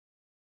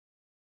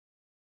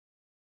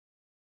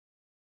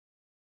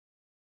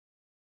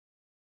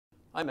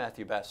I'm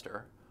Matthew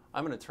Bester.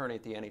 I'm an attorney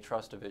at the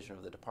Antitrust Division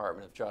of the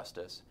Department of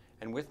Justice,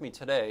 and with me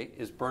today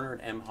is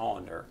Bernard M.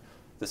 Hollander,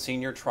 the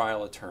Senior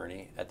Trial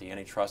Attorney at the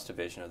Antitrust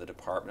Division of the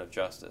Department of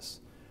Justice.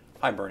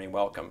 Hi, Bernie,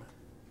 welcome.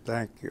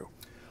 Thank you.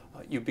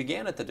 You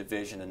began at the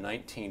division in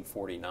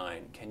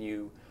 1949. Can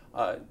you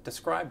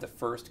describe the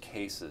first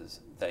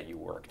cases that you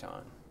worked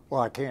on? Well,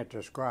 I can't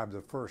describe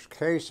the first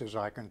cases.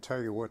 I can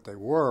tell you what they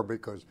were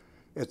because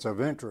it's of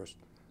interest.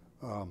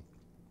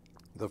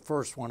 The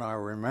first one I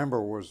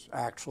remember was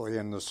actually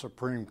in the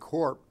Supreme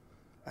Court,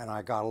 and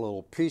I got a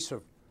little piece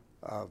of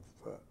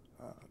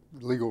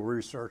legal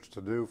research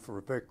to do for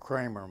Vic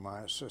Kramer,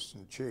 my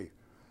assistant chief.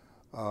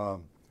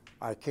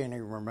 I can't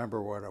even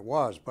remember what it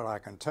was, but I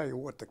can tell you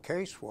what the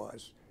case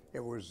was.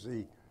 It was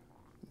the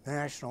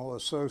National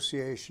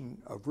Association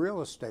of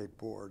Real Estate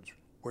Boards,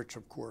 which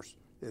of course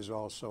is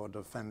also a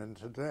defendant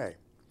today,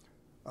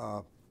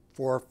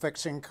 for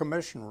fixing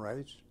commission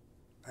rates,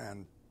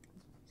 and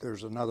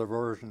there's another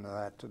version of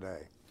that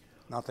today.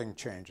 Nothing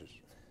changes.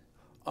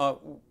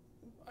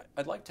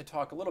 I'd like to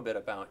talk a little bit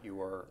about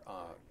your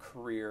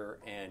career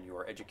and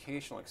your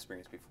educational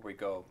experience before we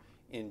go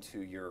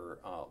into your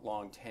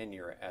long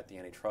tenure at the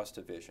Antitrust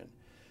Division.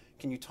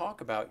 Can you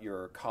talk about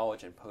your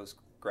college and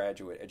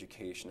postgraduate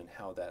education and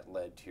how that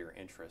led to your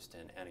interest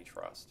in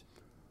antitrust?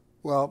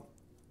 Well,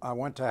 I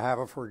went to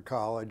Haverford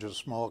College, a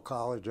small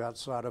college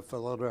outside of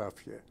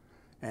Philadelphia,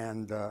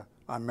 and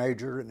I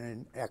majored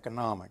in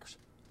economics.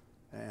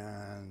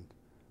 And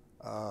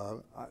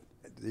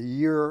the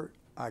year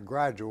I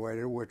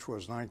graduated, which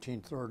was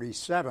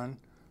 1937,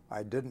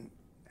 I didn't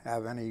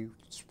have any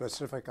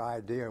specific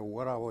idea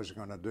what I was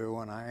going to do,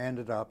 and I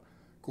ended up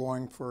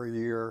going for a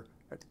year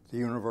at the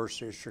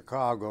University of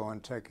Chicago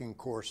and taking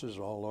courses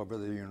all over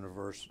the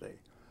university.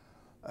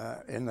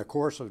 In the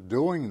course of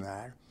doing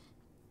that,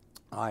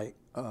 I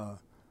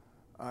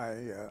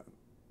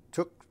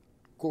took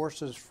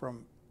courses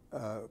from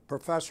a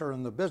professor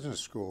in the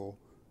business school,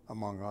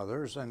 among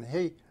others, and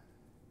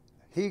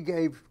he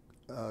gave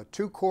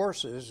two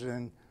courses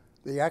in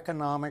the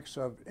economics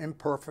of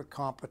imperfect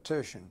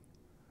competition.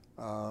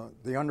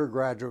 The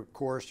undergraduate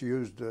course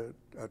used a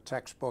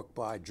textbook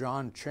by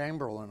John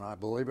Chamberlain, I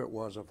believe it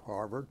was, of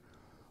Harvard,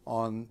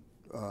 on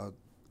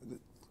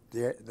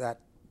that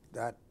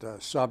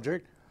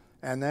subject,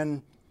 and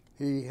then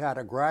he had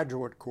a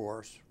graduate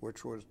course,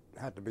 which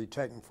had to be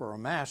taken for a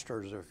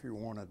master's if you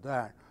wanted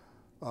that,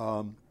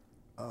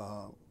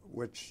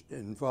 which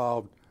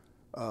involved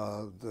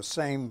the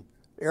same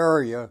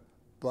area,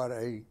 but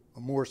a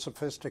more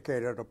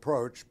sophisticated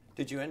approach.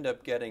 Did you end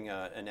up getting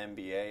an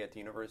MBA at the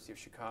University of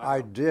Chicago?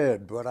 I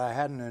did, but I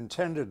hadn't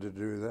intended to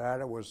do that.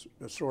 It was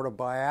sort of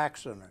by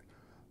accident.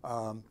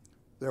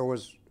 There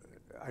was,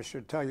 I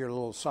should tell you a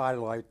little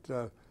sidelight,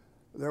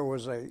 there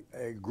was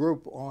a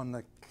group on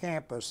the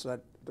campus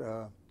that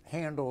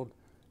handled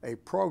a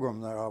program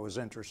that I was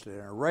interested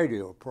in, a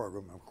radio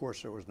program. Of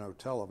course, there was no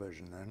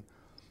television then.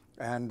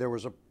 And there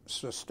was a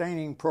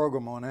sustaining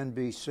program on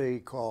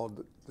NBC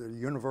called the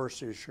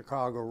University of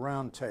Chicago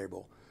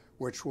Roundtable,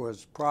 which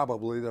was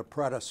probably the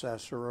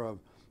predecessor of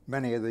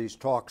many of these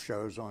talk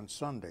shows on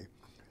Sunday.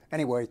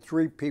 Anyway,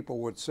 three people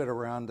would sit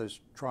around this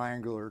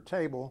triangular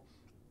table,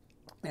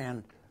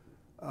 and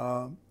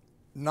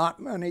not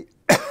many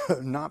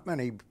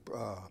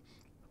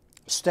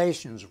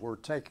stations were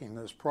taking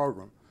this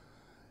program.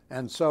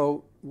 And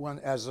so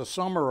as the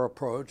summer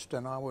approached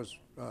and I was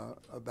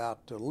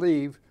about to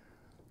leave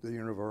the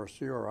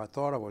university, or I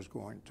thought I was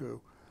going to,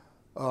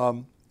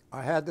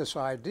 I had this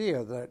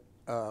idea that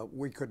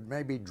we could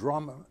maybe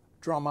drum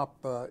up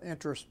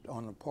interest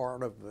on the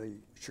part of the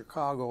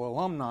Chicago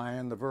alumni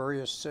in the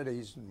various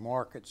cities and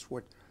markets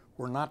which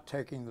were not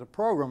taking the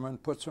program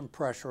and put some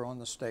pressure on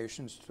the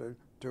stations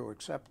to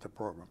accept the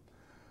program.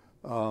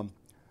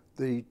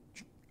 The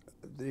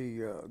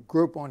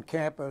group on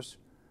campus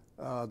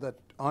that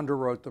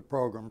underwrote the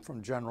program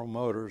from General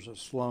Motors, a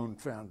Sloan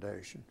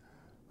Foundation,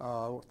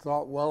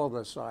 thought well of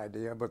this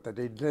idea, but that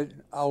they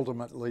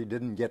ultimately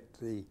didn't get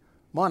the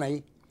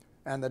money,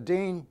 and the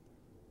dean,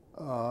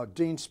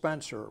 Dean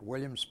Spencer,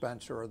 William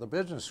Spencer of the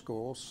business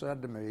school,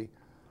 said to me,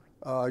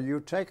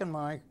 "You've taken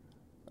my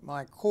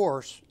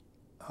course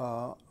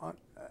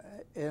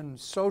in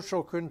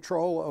social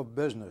control of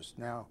business."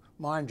 Now,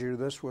 mind you,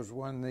 this was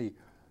when the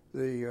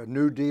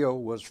New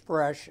Deal was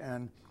fresh,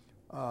 and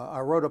I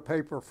wrote a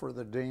paper for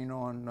the dean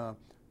on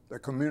the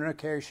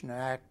Communication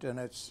Act and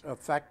its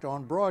effect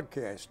on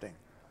broadcasting.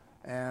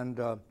 And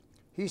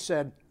he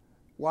said,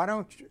 why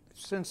don't you,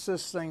 since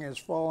this thing is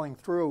falling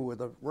through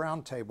with a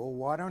roundtable,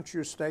 why don't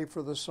you stay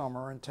for the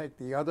summer and take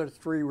the other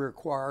three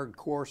required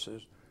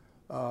courses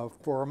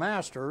for a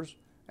master's,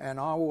 and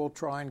I will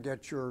try and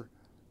get your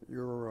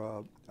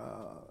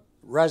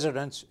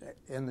residence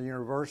in the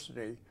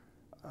university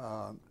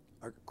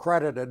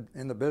accredited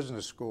in the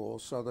business school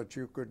so that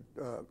you could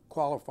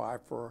qualify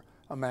for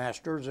a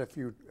master's if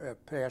you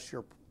pass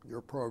your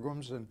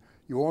programs, and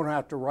you won't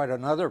have to write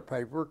another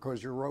paper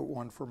because you wrote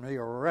one for me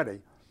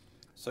already.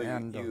 So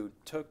you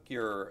took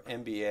your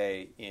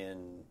MBA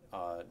in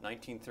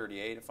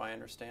 1938, if I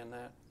understand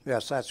that?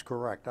 Yes, that's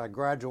correct. I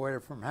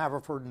graduated from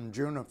Haverford in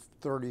June of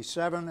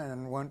 37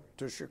 and went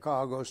to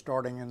Chicago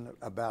starting in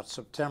about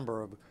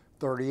September of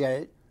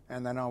 38.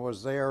 And then I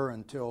was there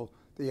until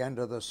the end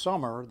of the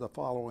summer, the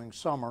following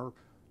summer,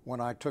 when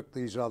I took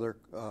these other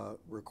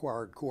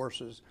required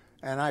courses.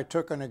 And I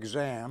took an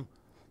exam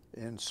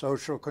in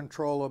social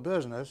control of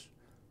business.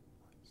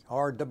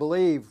 Hard to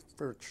believe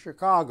for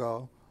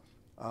Chicago,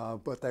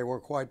 but they were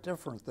quite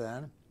different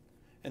then.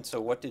 And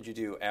so what did you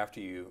do after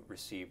you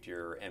received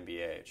your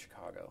MBA at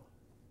Chicago?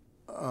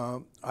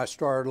 I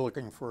started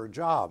looking for a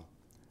job,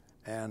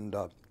 and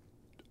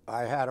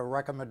I had a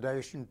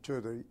recommendation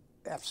to the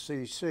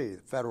FCC,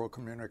 the Federal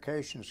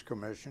Communications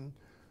Commission,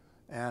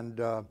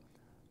 and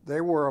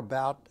they were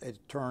about, it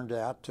turned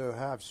out, to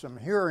have some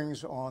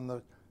hearings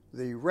on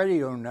the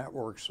radio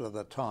networks of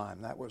the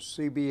time. That was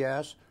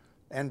CBS,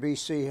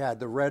 NBC had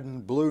the red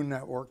and blue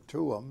network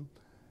to them,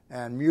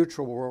 and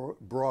Mutual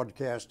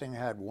Broadcasting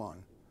had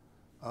one.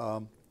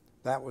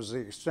 That was the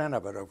extent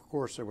of it. Of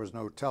course, there was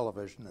no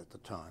television at the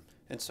time.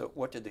 And so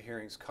what did the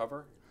hearings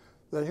cover?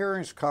 The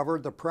hearings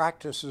covered the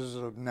practices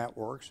of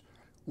networks,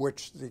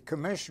 which the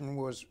commission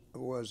was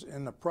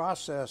in the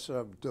process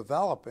of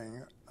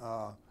developing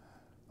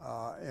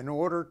in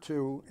order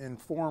to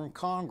inform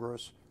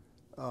Congress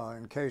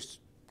in case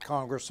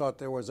Congress thought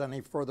there was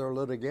any further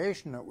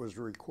litigation that was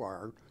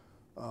required.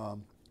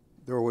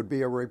 There would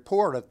be a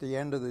report at the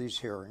end of these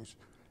hearings,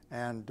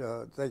 and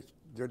the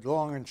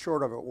long and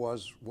short of it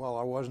was, while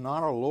I was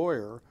not a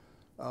lawyer,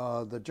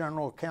 the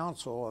general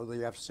counsel of the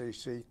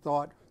FCC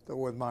thought that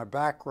with my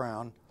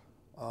background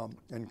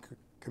in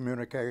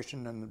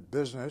communication and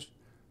business,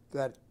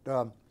 that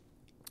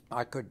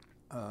I could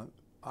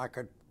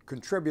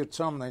contribute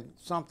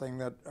something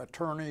that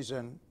attorneys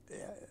and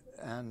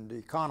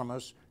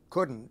economists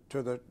couldn't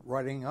to the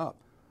writing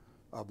up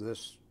of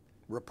this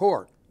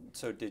report.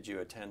 So did you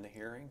attend the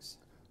hearings?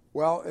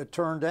 Well, it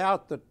turned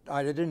out that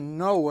I didn't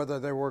know whether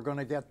they were going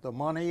to get the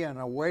money and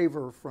a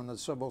waiver from the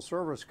Civil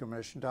Service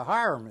Commission to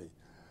hire me.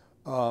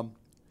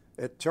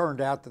 It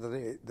turned out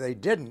that they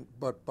didn't,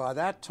 but by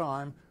that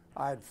time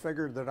I had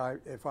figured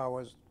that if I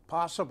was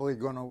possibly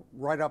going to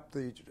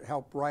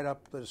help write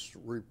up this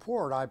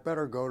report, I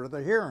better go to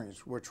the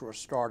hearings, which were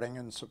starting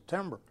in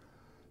September.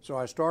 So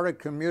I started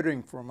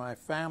commuting from my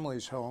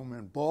family's home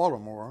in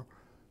Baltimore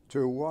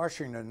to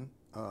Washington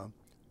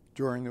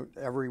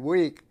every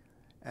week,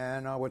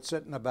 and I would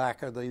sit in the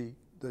back of the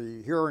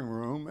hearing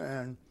room,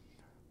 and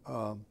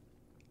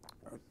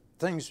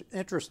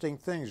interesting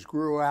things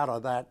grew out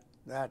of that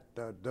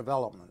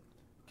development.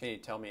 Can you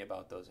tell me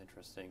about those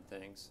interesting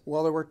things?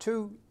 Well, there were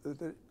two.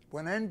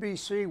 When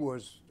NBC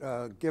was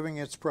giving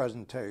its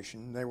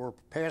presentation, they were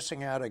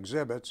passing out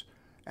exhibits,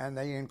 and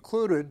they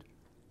included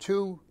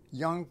two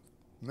young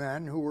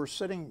men who were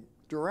sitting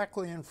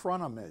directly in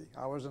front of me.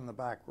 I was in the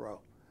back row,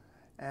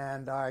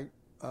 and I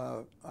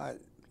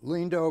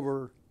leaned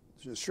over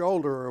the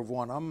shoulder of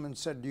one of them and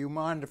said, "Do you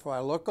mind if I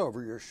look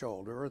over your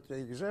shoulder at the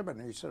exhibit?"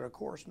 And he said, "Of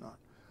course not."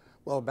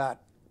 Well, about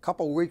a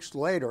couple weeks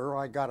later,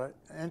 I got an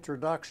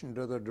introduction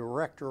to the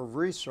director of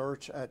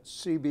research at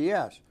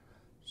CBS.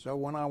 So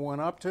when I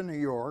went up to New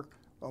York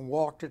and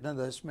walked into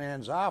this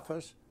man's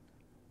office,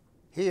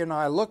 he and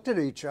I looked at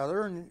each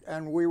other,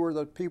 and we were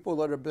the people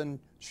that had been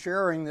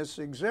sharing this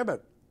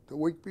exhibit the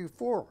week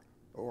before,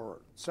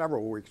 or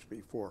several weeks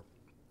before.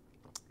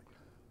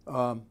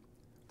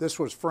 This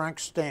was Frank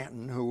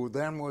Stanton, who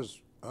then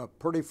was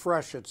pretty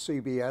fresh at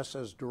CBS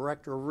as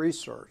director of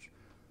research.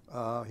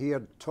 He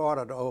had taught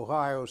at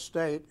Ohio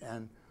State,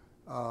 and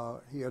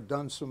he had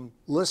done some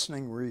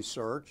listening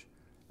research,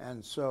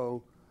 and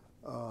so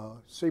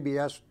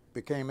CBS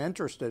became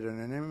interested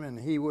in him, and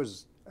he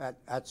was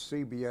at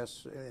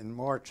CBS in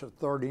March of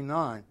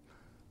 '39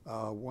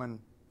 when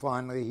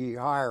finally he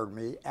hired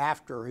me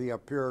after he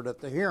appeared at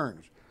the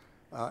hearings.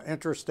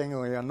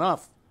 Interestingly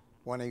enough,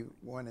 when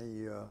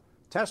he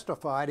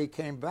testified, he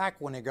came back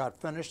when he got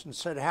finished and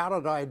said, "How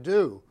did I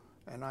do?"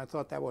 And I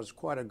thought that was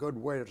quite a good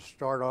way to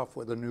start off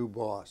with a new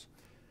boss.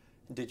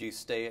 Did you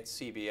stay at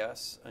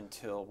CBS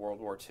until World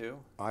War II?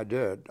 I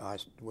did. I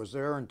was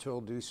there until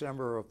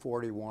December of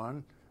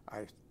 '41.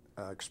 I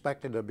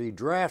expected to be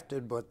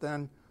drafted, but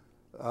then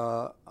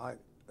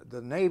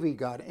the Navy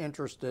got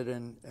interested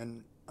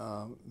in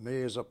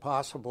me as a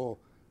possible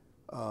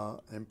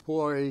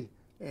employee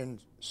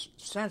in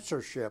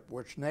censorship,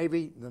 which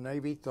the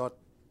Navy thought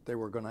they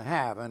were going to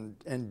have, and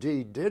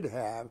indeed did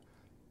have,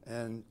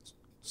 and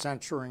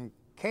censoring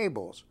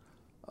cables.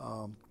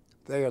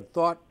 They had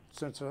thought,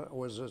 since I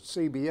was at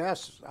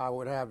CBS, I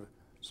would have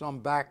some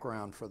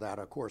background for that.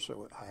 Of course,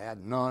 I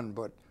had none,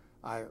 but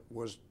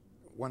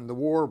when the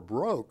war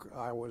broke,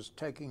 I was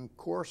taking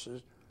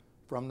courses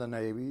from the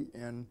Navy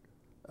in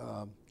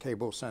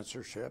cable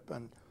censorship,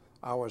 and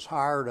I was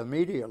hired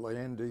immediately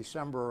in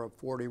December of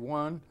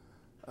 '41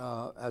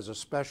 as a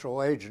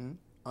special agent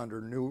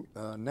under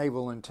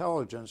Naval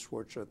Intelligence,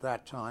 which at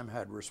that time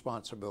had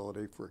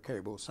responsibility for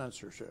cable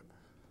censorship.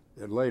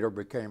 It later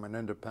became an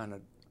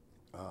independent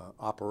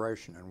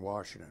operation in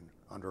Washington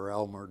under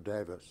Elmer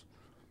Davis.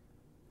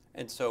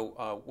 And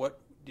so,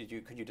 could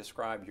you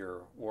describe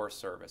your war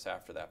service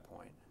after that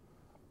point?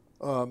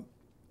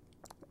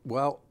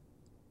 Well,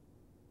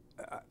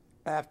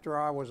 after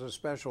I was a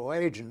special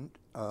agent,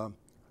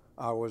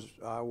 I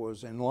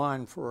was in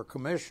line for a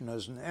commission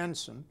as an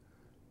ensign,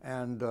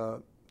 and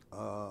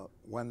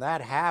when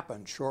that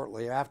happened,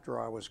 shortly after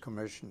I was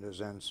commissioned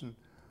as ensign,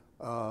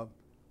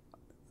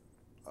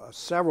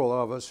 several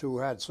of us who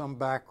had some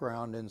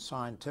background in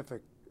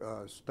scientific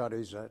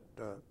studies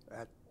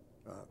at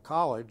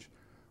college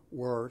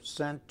were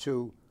sent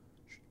to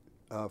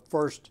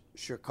first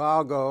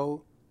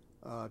Chicago,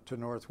 to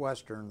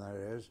Northwestern, that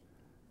is,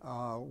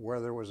 where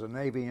there was a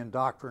Navy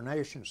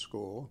indoctrination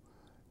school.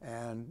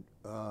 And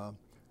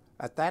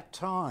at that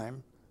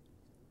time,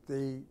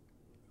 the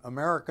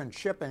American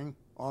shipping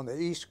on the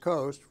East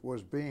Coast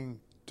was being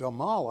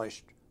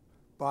demolished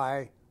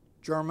by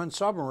German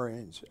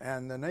submarines,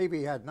 and the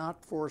Navy had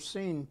not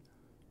foreseen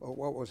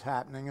what was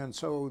happening, and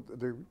so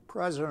the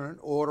president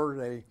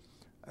ordered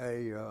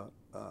a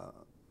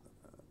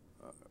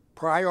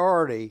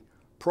priority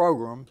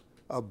program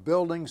of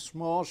building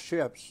small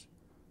ships,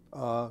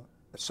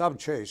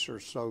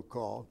 subchasers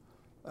so-called,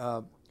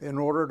 in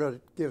order to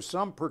give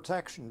some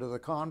protection to the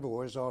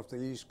convoys off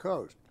the East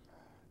Coast.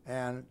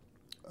 And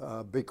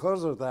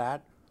because of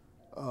that,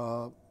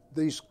 our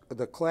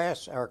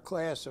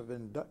class of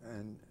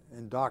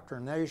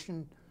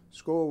indoctrination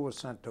school was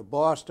sent to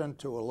Boston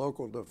to a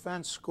local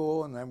defense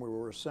school, and then we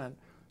were sent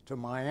to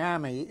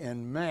Miami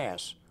en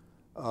masse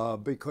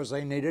because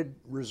they needed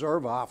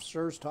reserve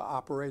officers to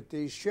operate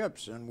these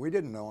ships, and we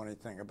didn't know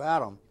anything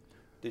about them.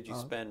 Did you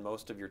spend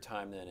most of your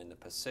time then in the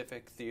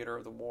Pacific theater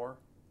of the war?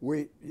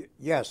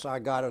 Yes, I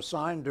got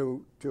assigned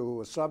to a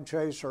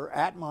subchaser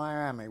at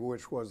Miami,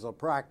 which was the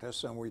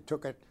practice, and we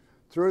took it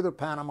through the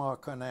Panama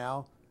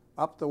Canal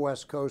up the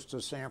west coast to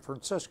San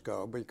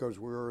Francisco because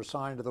we were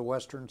assigned to the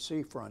Western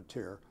Sea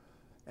frontier.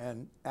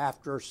 And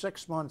after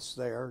 6 months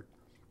there,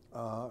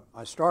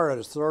 I started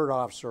as third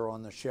officer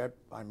on the ship.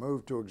 I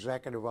moved to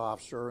executive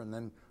officer and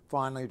then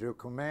finally to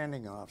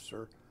commanding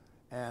officer,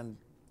 and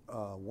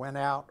went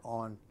out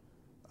on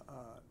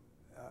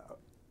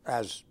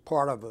as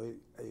part of a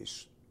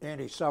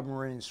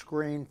anti-submarine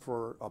screen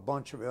for a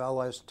bunch of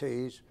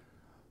LSTs,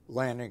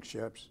 landing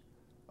ships,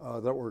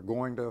 that were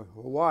going to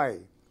Hawaii.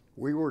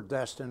 We were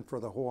destined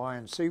for the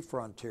Hawaiian Sea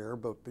frontier,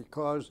 but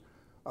because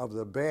of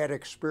the bad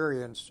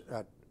experience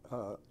at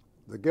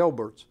the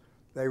Gilberts,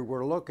 they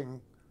were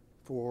looking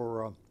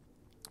for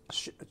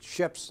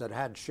ships that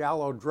had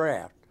shallow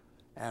draft,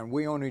 and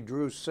we only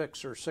drew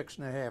 6 or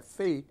 6.5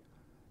 feet,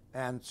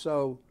 and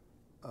so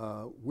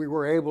we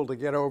were able to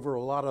get over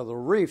a lot of the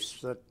reefs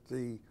that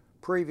the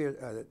previous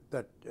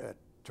that at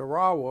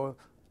Tarawa,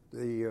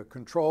 the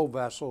control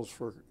vessels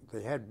for the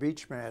head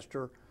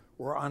beachmaster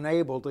were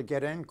unable to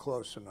get in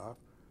close enough,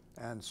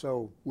 and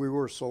so we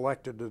were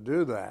selected to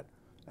do that.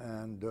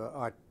 And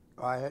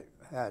I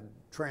had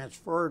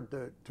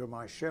transferred to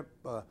my ship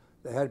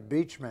the head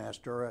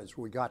beachmaster as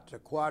we got to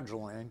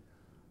Kwajalein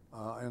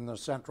in the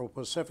Central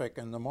Pacific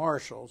in the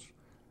Marshalls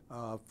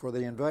for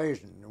the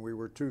invasion. And we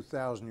were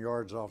 2,000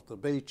 yards off the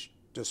beach,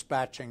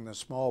 dispatching the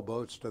small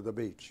boats to the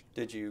beach.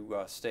 Did you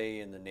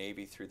stay in the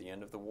Navy through the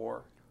end of the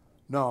war?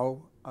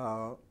 No.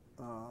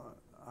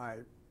 I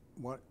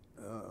went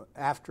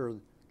after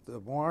the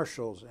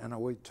Marshalls and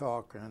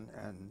Wetumpka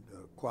and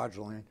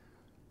Kwajalein.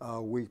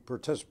 We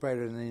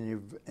participated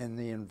in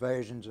the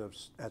invasions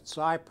at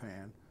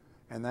Saipan,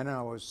 and then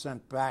I was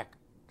sent back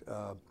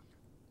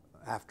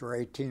after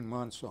 18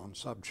 months on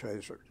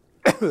subchasers.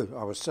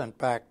 I was sent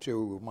back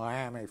to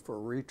Miami for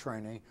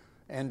retraining.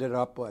 Ended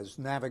up as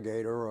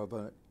navigator of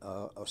an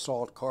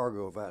assault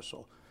cargo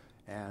vessel,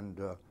 and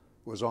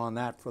was on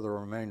that for the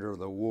remainder of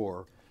the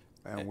war.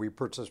 And we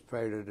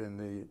participated in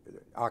the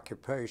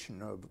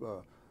occupation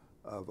of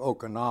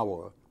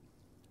Okinawa.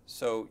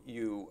 So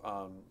you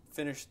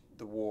finished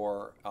the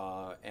war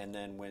and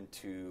then went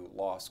to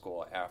law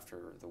school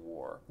after the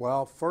war.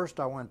 Well, first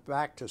I went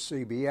back to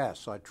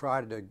CBS. I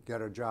tried to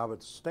get a job at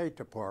the State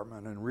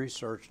Department in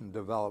research and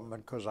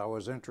development because I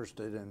was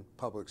interested in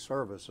public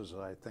services, as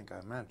I think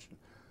I mentioned.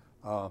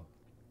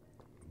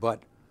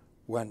 But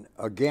when,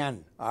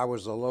 again, I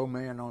was the low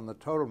man on the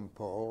totem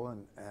pole,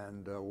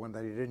 and when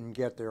they didn't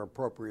get their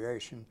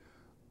appropriation,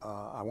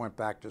 I went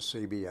back to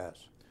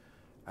CBS.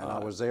 And I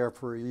was there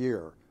for a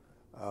year.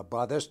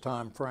 By this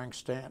time, Frank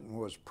Stanton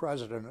was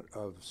president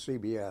of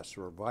CBS,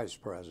 or vice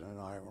president,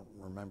 I don't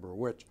remember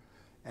which,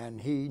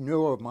 and he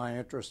knew of my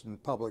interest in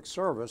public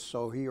service,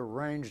 so he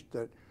arranged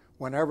that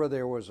whenever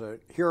there was a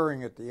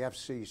hearing at the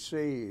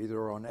FCC,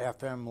 either on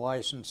FM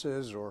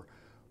licenses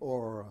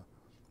or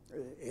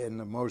in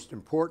the most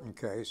important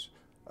case,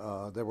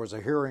 there was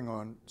a hearing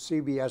on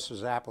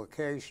CBS's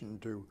application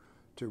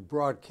to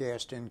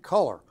broadcast in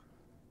color.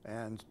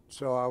 And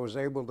so I was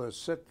able to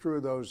sit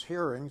through those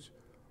hearings,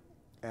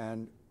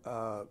 and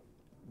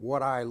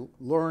what I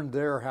learned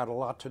there had a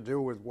lot to do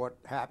with what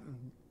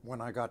happened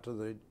when I got to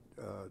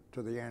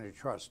the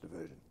Antitrust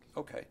Division.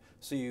 Okay,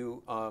 so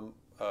you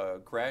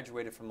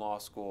graduated from law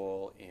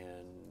school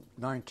in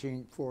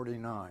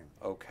 1949,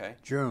 okay,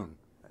 June.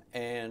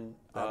 and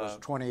That was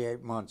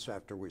 28 months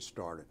after we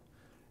started.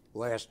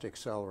 Last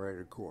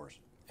accelerated course.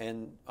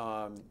 and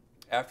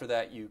after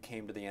that you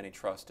came to the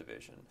Antitrust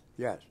Division.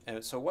 Yes.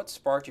 And so, what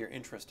sparked your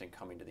interest in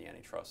coming to the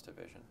Antitrust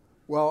Division?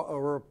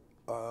 Well,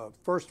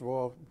 first of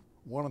all,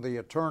 one of the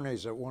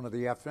attorneys at one of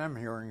the FM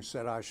hearings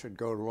said I should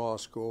go to law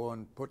school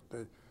and put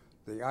the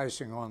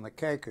icing on the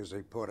cake, as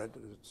he put it,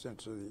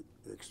 since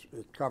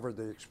it covered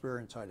the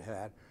experience I'd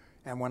had.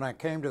 And when I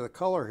came to the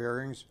color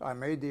hearings, I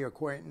made the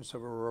acquaintance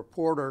of a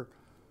reporter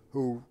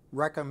who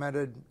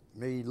recommended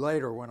me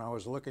later, when I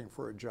was looking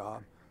for a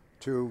job,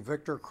 to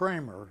Victor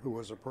Kramer, who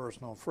was a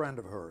personal friend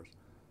of hers.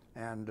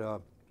 And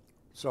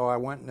so I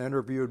went and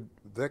interviewed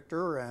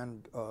Victor,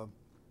 and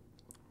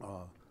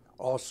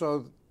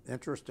also,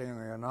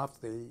 interestingly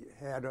enough, the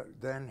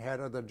then head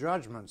of the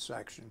judgment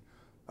section,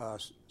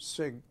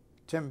 Sig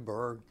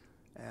Timberg,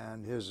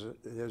 and his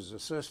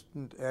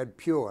assistant, Ed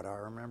Pewitt. I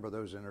remember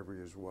those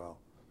interviews well.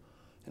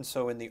 And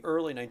so in the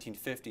early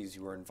 1950s,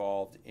 you were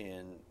involved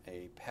in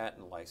a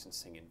patent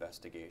licensing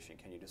investigation.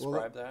 Can you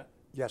describe that?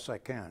 Yes, I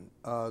can.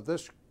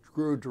 This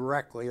grew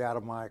directly out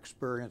of my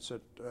experience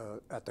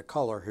at the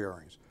color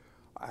hearings.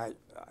 I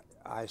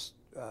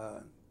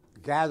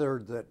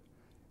gathered that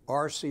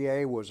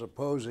RCA was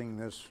opposing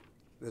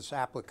this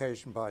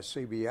application by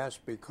CBS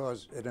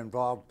because it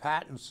involved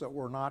patents that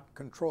were not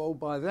controlled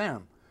by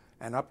them.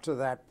 And up to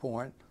that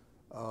point,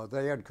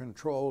 they had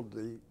controlled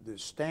the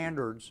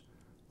standards,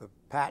 the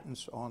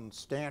patents on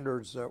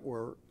standards that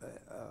were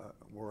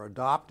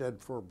adopted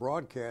for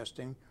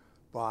broadcasting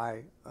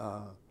by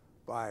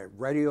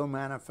radio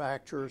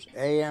manufacturers,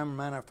 AM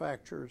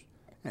manufacturers,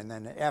 and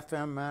then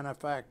FM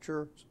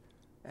manufacturers,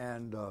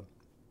 and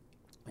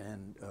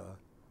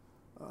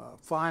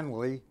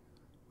finally,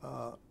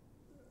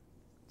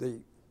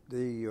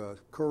 the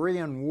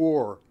Korean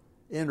War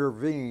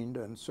intervened,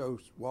 and so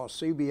while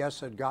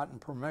CBS had gotten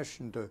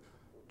permission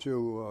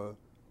to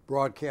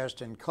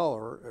broadcast in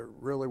color, it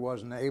really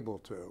wasn't able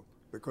to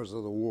because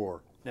of the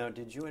war. Now,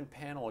 did you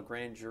impanel a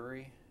grand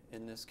jury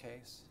in this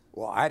case?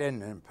 Well, I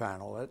didn't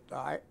impanel it.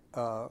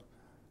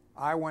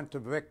 I went to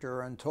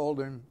Victor and told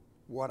him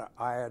what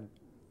I had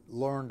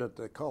learned at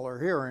the color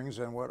hearings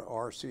and what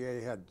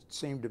RCA had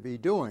seemed to be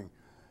doing,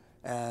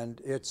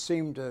 and it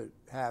seemed to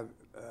have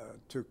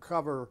to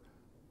cover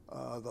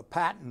the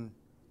patent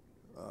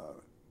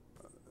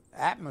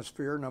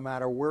atmosphere no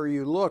matter where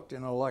you looked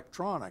in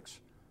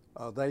electronics.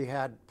 They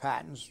had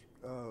patents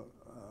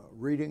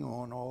reading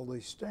on all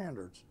these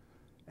standards,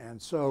 and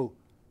so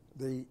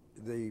the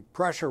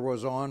pressure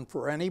was on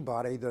for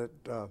anybody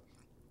that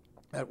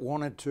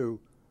wanted to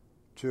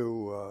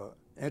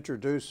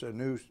introduce a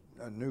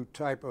new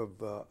type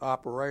of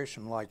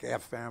operation like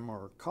FM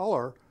or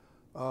color,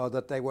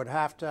 that they would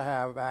have to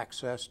have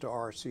access to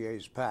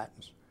RCA's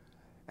patents.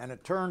 And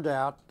it turned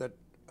out that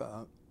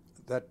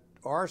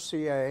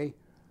RCA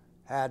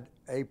had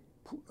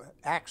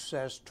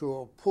access to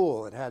a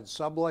pool. It had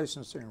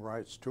sub-licensing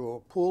rights to a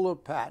pool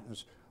of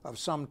patents of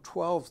some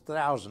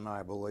 12,000,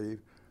 I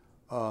believe,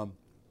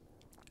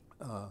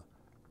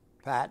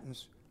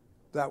 patents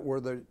that were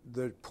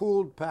the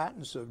pooled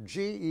patents of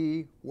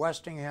GE,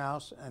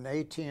 Westinghouse, and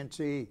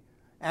AT&T,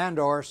 and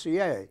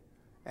RCA,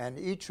 and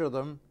each of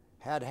them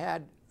had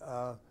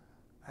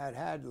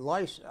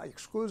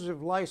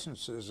exclusive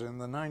licenses in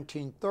the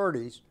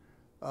 1930s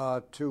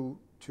to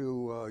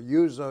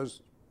use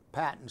those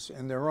patents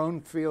in their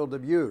own field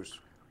of use,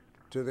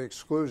 to the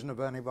exclusion of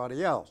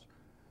anybody else.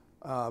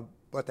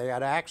 But they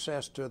had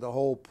access to the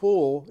whole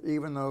pool,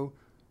 even though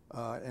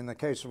in the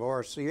case of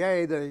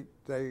RCA,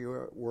 they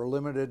were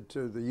limited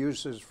to the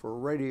uses for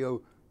radio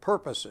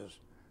purposes.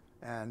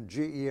 And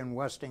GE and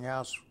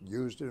Westinghouse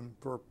used them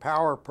for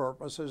power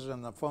purposes,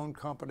 and the phone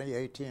company,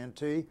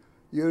 AT&T,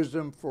 used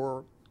them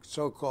for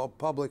so-called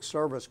public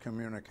service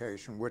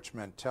communication, which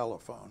meant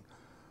telephone.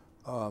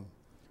 The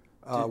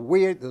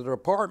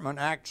department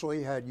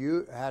actually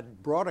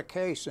had brought a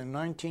case in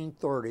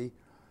 1930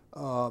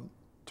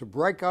 to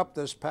break up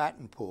this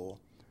patent pool,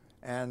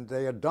 and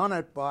they had done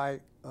it by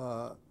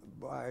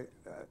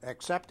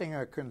accepting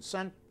a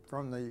consent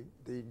from the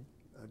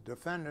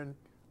defendant,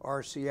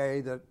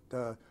 RCA,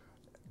 that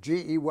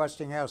GE,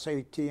 Westinghouse,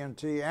 AT&T, and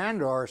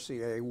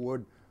RCA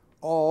would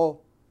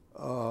all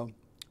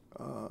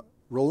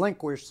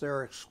relinquish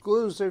their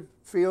exclusive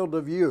field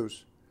of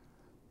use.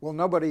 Well,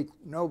 nobody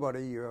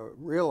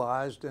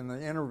realized in the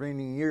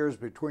intervening years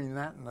between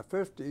that and the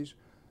 50s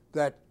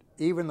that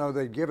even though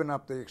they'd given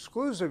up the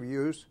exclusive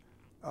use,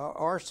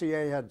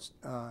 RCA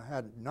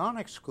had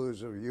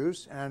non-exclusive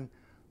use, and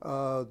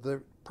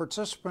the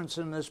participants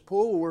in this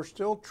pool were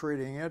still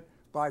treating it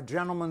by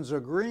gentleman's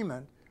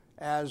agreement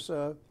as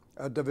a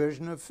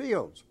division of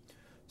fields,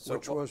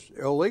 which was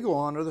illegal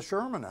under the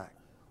Sherman Act.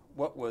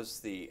 What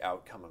was the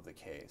outcome of the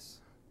case?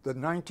 The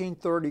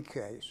 1930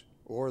 case,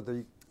 or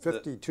the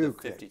 52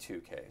 case.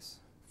 52 case.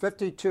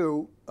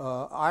 52,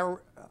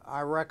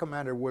 I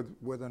recommended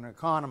with an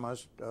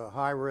economist,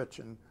 High Rich,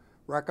 and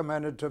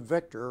recommended to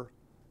Victor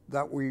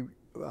that we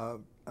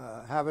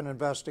have an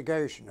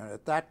investigation. And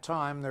at that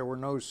time, there were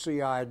no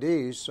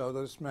CIDs, so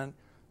this meant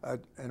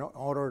in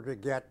order to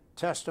get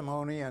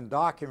testimony and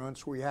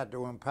documents, we had to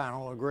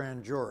impanel a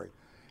grand jury.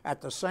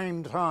 At the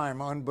same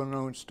time,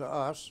 unbeknownst to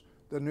us,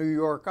 the New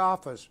York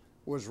office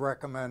was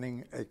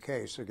recommending a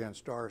case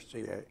against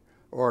RCA,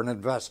 or an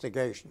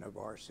investigation of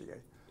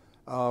RCA.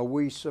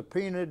 We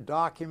subpoenaed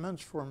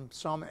documents from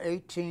some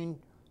 18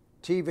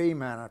 TV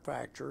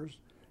manufacturers,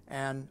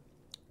 and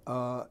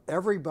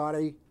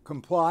everybody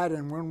complied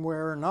in one way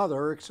or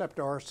another except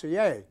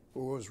RCA,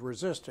 who was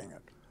resisting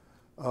it.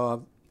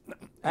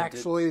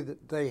 Actually,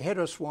 they hit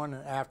us one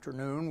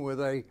afternoon with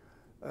a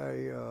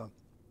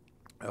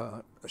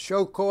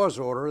show cause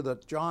order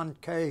that John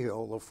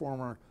Cahill, the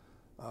former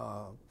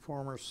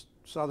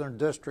Southern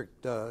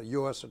District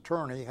U.S.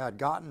 Attorney, had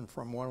gotten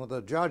from one of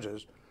the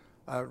judges,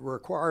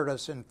 required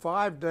us in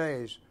 5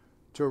 days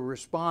to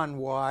respond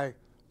why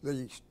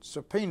the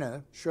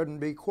subpoena shouldn't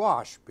be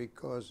quashed,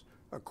 because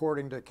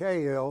according to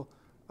Cahill,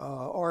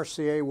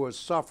 RCA was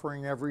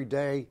suffering every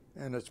day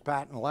in its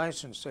patent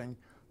licensing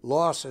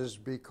losses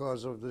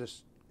because of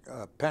this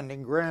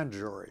pending grand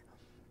jury.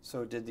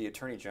 So did the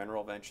Attorney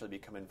General eventually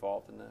become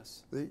involved in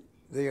this?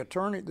 The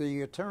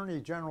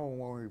Attorney General,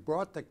 when we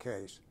brought the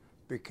case,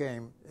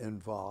 became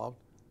involved.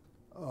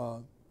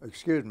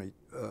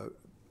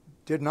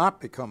 Did not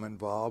become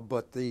involved,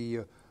 but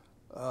the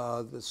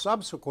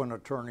subsequent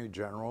Attorney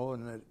General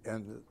and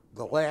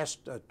the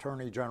last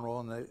Attorney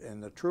General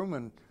in the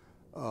Truman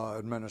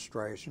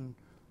administration,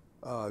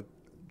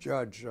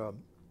 Judge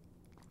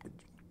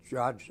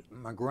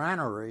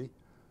McGranary,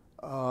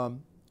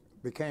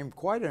 became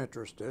quite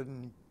interested,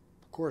 and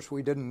of course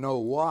we didn't know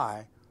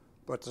why,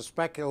 but the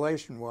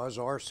speculation was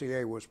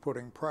RCA was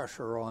putting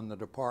pressure on the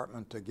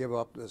department to give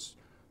up this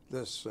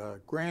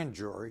grand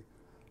jury,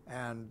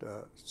 and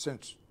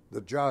since the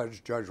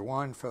Judge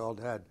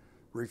Weinfeld, had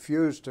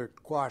refused to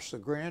quash the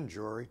grand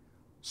jury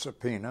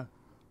subpoena,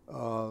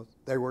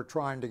 they were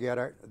trying to get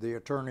the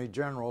Attorney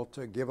General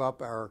to give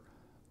up our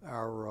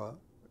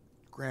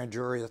grand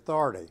jury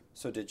authority.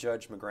 So did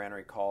Judge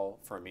McGranary call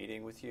for a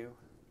meeting with you?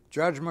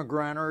 Judge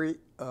McGranary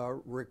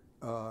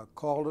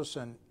called us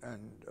and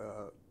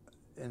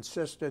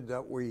insisted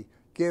that we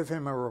give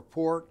him a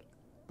report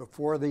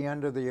before the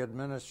end of the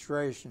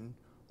administration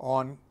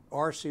on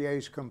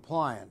RCA's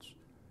compliance.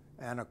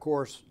 And of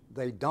course,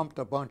 they dumped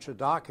a bunch of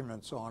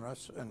documents on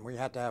us, and we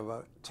had to have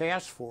a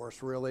task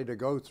force really to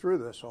go through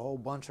this. A whole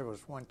bunch of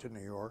us went to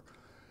New York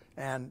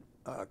and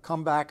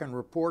come back and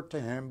report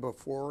to him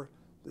before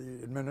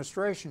the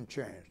administration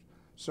changed.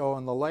 So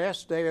on the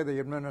last day of the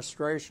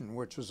administration,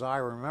 which as I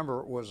remember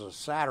it was a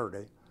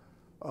Saturday,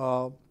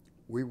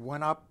 we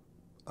went up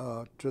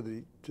to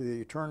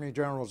the Attorney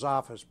General's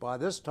office. By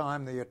this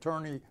time,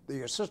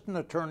 the Assistant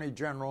Attorney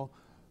General,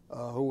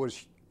 who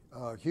was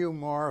Hugh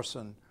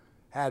Morrison,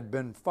 had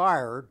been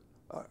fired,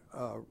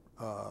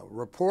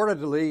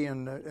 reportedly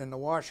in the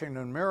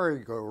Washington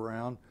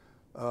merry-go-round,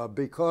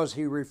 because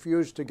he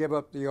refused to give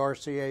up the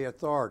RCA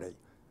authority.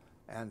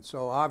 And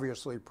so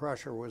obviously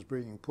pressure was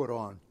being put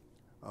on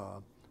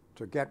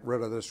to get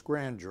rid of this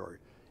grand jury.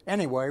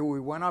 Anyway, we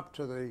went up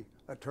to the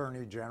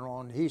Attorney General,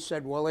 and he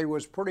said, well, he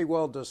was pretty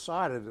well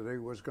decided that he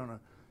was going to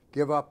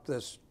give up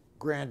this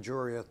grand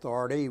jury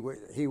authority.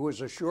 He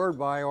was assured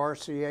by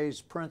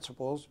RCA's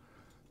principals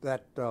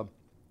that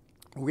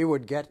we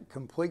would get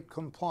complete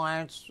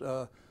compliance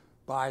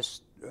by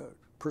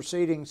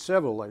proceeding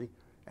civilly,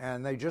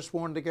 and they just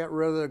wanted to get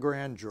rid of the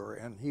grand jury,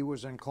 and he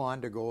was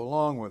inclined to go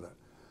along with it.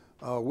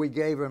 We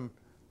gave him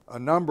a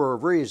number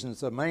of reasons.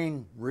 The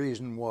main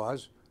reason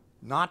was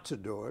not to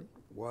do it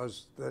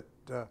was that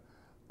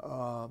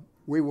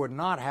we would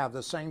not have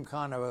the same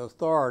kind of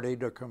authority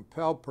to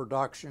compel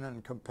production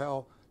and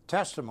compel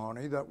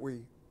testimony that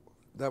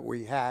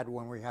we had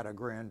when we had a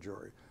grand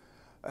jury.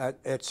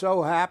 It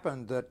so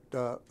happened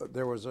that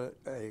there was a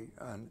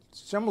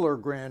similar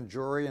grand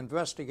jury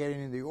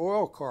investigating the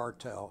oil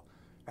cartel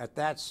at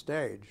that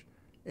stage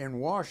in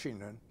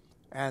Washington,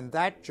 and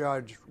that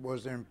judge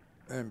was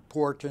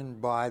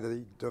importuned by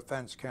the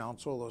defense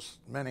counsel,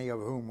 many of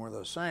whom were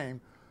the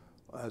same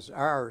as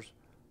ours,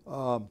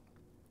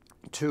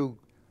 to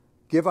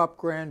give up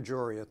grand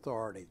jury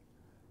authority.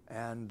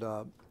 And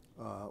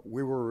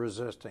we were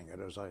resisting it,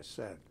 as I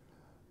said.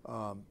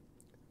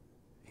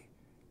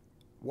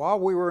 While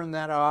we were in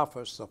that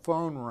office, the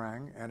phone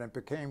rang, and it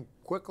became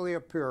quickly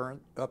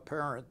apparent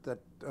that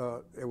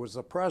it was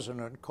the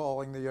President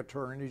calling the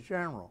Attorney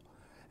General.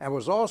 And it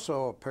was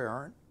also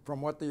apparent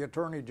from what the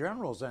Attorney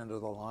General's end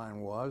of the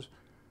line was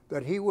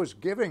that he was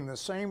giving the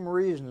same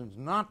reasons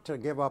not to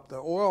give up the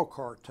oil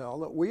cartel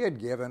that we had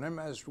given him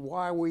as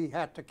why we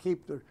had to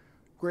keep the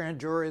grand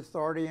jury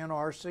authority in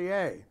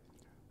RCA,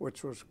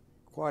 which was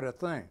quite a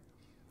thing.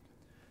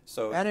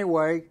 So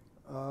anyway,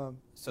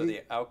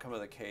 the outcome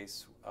of the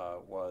case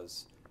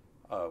was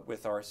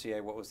with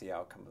RCA. What was the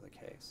outcome of the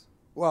case?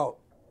 Well,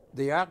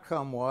 the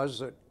outcome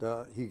was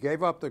that he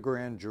gave up the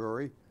grand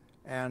jury,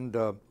 and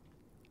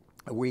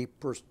we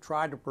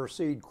tried to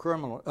proceed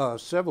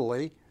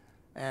civilly,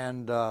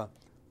 and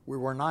we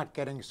were not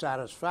getting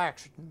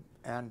satisfaction.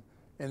 And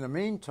in the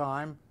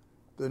meantime,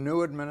 the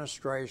new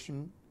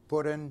administration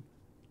put in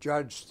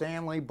Judge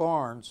Stanley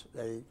Barnes,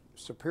 a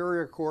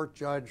Superior Court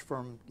judge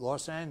from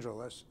Los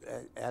Angeles,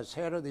 as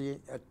head of the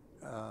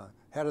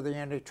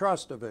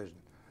Antitrust Division.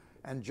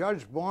 And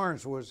Judge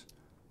Barnes was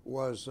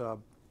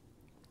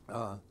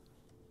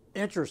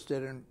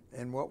interested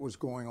in what was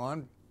going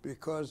on,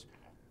 because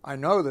I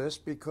know this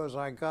because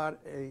I got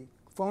a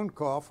phone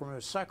call from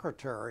his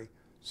secretary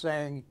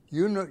saying,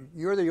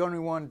 you're the only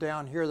one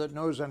down here that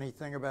knows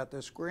anything about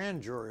this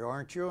grand jury,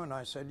 aren't you? And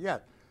I said,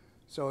 yes.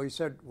 So he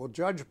said, well,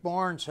 Judge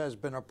Barnes has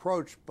been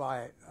approached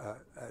by a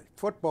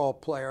football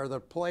player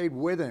that played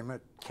with him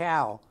at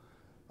Cal,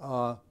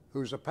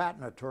 who's a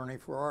patent attorney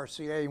for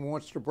RCA, and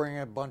wants to bring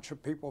a bunch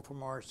of people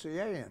from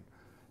RCA in.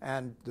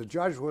 And the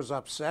judge was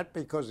upset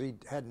because he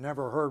had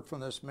never heard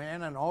from this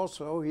man, and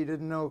also he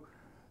didn't know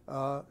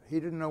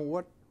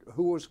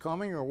who was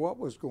coming or what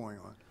was going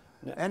on.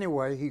 Yeah.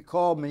 Anyway, he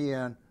called me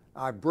in.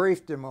 I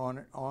briefed him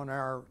on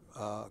our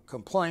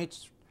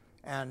complaints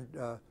and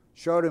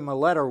showed him a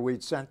letter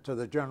we'd sent to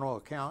the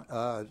general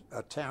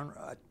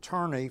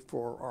attorney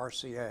for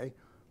RCA,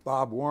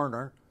 Bob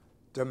Werner,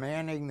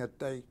 demanding that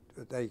they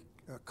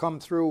come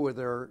through with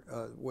their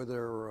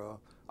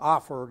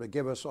offer to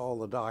give us all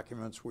the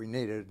documents we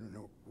needed and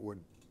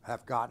would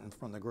have gotten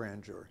from the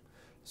grand jury.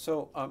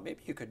 So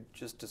maybe you could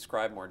just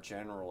describe more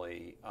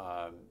generally,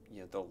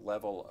 the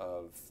level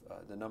of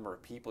the number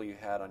of people you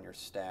had on your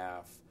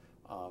staff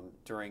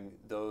during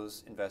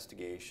those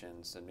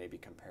investigations, and maybe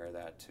compare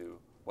that to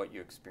what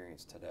you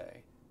experience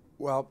today.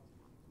 Well,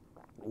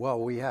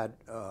 we had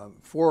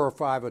 4 or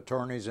 5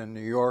 attorneys in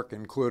New York,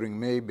 including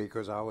me,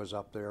 because I was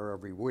up there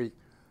every week,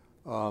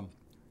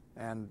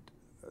 and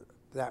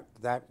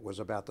that was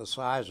about the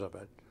size of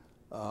it.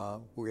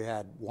 We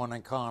had one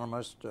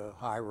economist,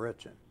 High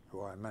Richin,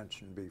 who I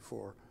mentioned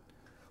before.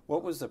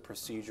 What was the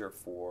procedure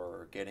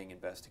for getting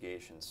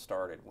investigations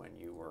started when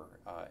you were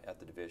at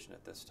the division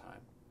at this time?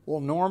 Well,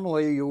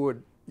 normally you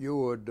would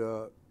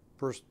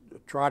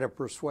try to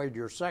persuade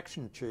your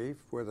section chief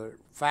with a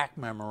fact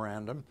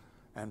memorandum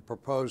and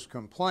proposed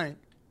complaint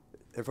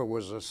if it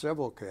was a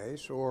civil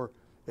case, or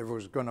if it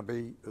was going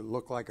to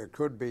look like it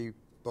could be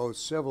both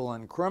civil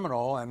and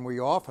criminal, and we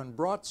often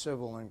brought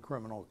civil and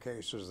criminal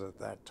cases at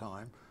that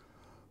time.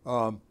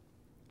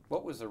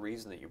 What was the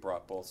reason that you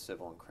brought both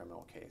civil and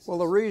criminal cases? Well,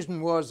 the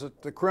reason was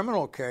that the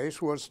criminal case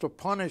was to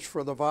punish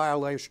for the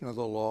violation of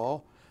the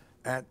law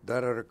that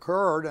had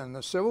occurred, and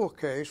the civil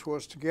case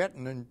was to get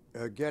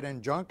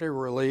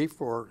injunctive relief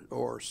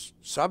or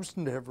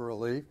substantive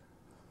relief,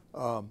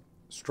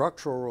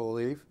 structural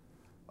relief,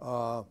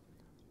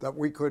 that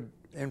we could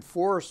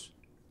enforce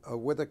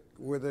with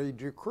a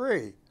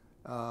decree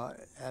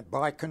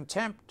by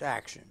contempt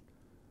action,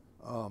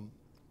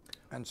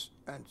 and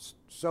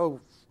so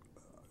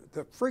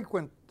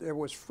it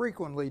was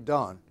frequently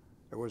done.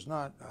 It was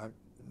not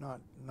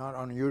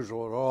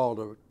unusual at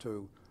all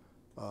to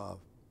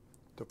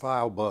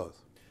file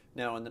both.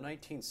 Now, in the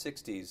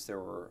 1960s, there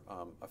were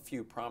a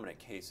few prominent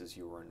cases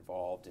you were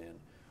involved in.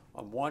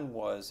 One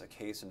was a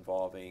case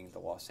involving the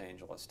Los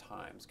Angeles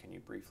Times. Can you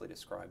briefly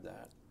describe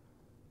that?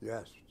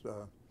 Yes.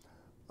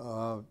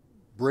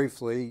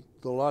 Briefly,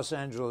 the Los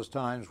Angeles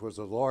Times was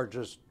the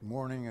largest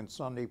morning and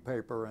Sunday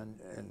paper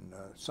in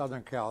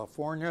Southern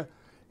California.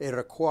 It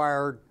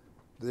acquired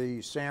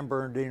the San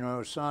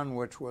Bernardino Sun,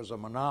 which was a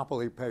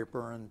monopoly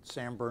paper in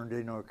San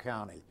Bernardino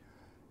County.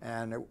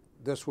 And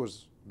this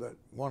was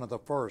one of the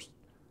first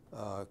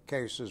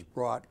cases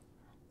brought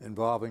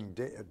involving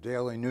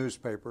daily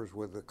newspapers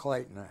with the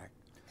Clayton Act.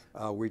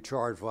 We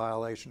charged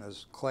violation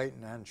as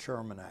Clayton and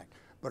Sherman Act.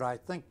 But I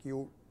think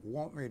you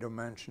want me to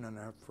mention, and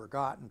I've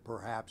forgotten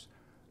perhaps,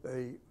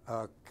 the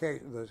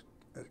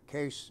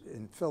case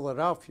in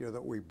Philadelphia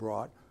that we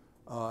brought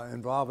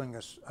involving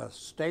a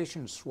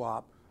station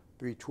swap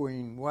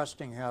between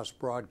Westinghouse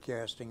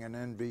Broadcasting and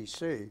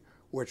NBC,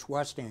 which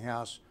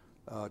Westinghouse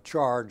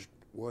charged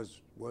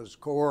was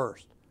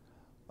coerced.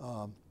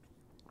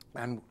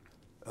 And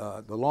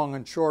the long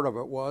and short of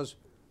it was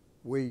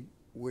we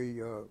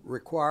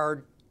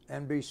required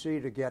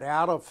NBC to get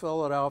out of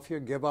Philadelphia,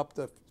 give up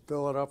the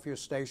Philadelphia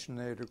station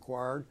they had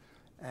acquired,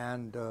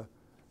 and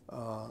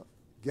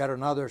get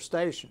another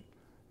station.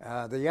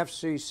 The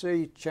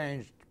FCC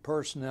changed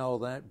personnel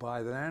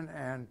by then,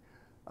 and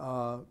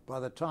by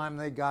the time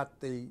they got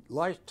to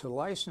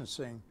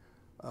licensing,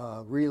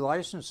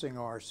 relicensing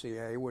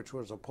RCA, which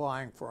was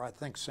applying for, I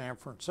think, San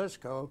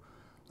Francisco,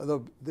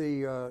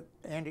 the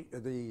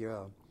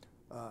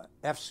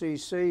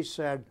FCC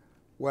said,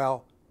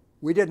 well,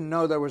 we didn't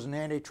know there was an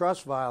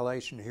antitrust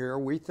violation here.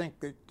 We think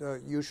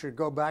that you should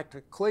go back to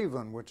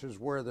Cleveland, which is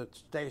where the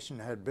station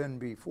had been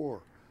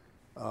before,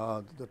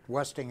 that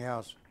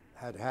Westinghouse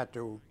had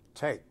to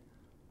take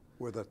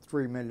with a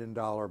 $3 million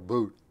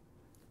boot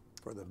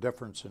for the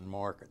difference in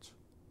markets.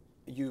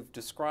 You've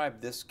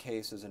described this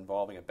case as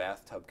involving a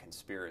bathtub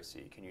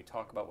conspiracy. Can you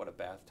talk about what a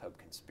bathtub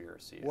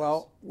conspiracy is?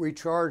 Well, we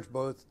charged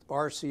both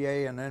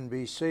RCA and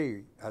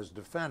NBC as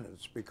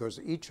defendants because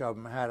each of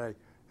them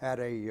had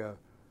a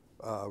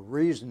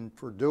reason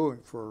for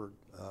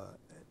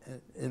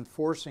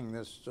enforcing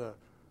this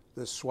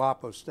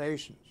swap of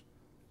stations.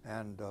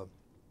 And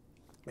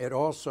it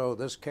also,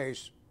 this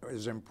case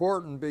is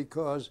important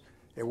because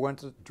it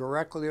went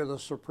directly to the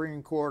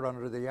Supreme Court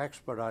under the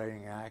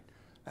Expediting Act,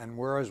 and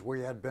whereas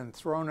we had been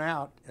thrown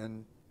out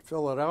in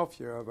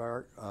Philadelphia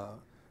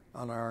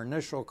on our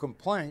initial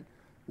complaint,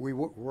 we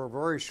were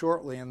very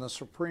shortly in the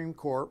Supreme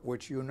Court,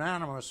 which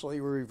unanimously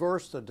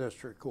reversed the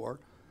district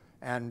court,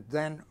 and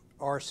then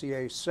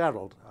RCA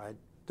settled. I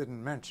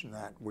didn't mention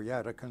that. We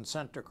had a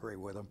consent decree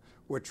with them,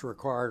 which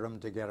required them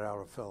to get out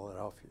of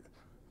Philadelphia.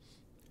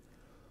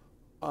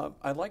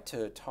 I'd like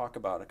to talk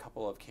about a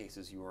couple of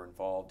cases you were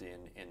involved in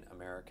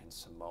American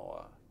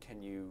Samoa.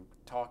 Can you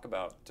talk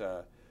about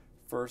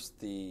first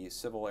the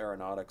Civil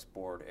Aeronautics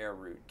Board air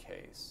route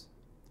case?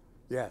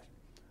 Yes.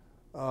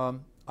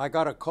 I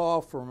got a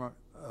call from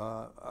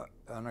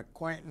an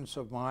acquaintance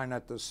of mine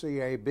at the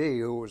CAB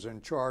who was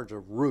in charge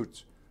of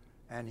routes,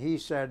 and he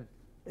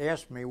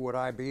asked me would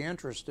I be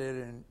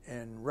interested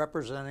in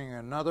representing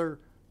another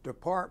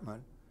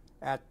department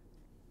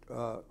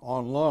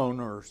on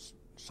loan or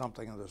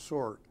something of the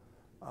sort,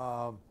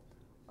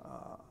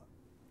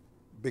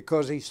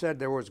 because he said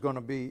there was going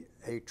to be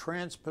a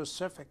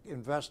trans-Pacific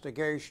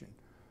investigation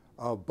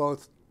of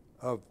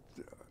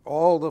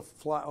all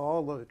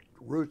the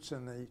routes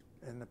in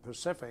the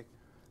Pacific,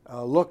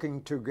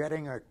 looking to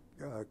getting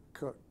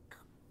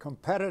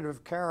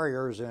competitive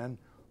carriers in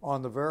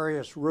on the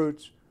various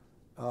routes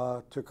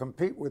to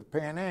compete with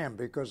Pan Am,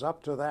 because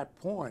up to that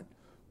point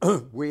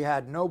we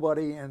had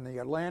nobody in the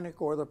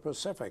Atlantic or the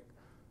Pacific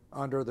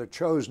under the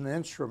chosen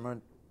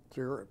instrument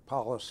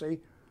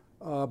policy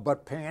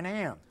but Pan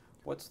Am.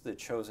 What's the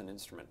chosen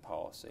instrument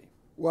policy?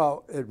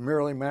 Well, it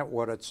merely meant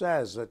what it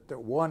says, that the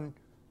one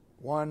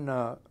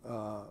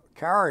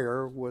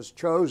carrier was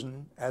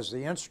chosen as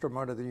the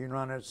instrument of the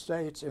United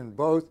States in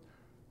both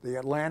the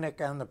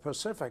Atlantic and the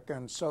Pacific,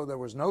 and so there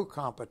was no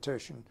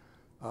competition,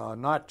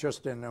 not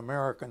just in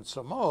American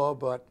Samoa,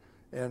 but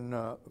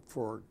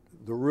for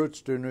the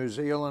routes to New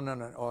Zealand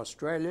and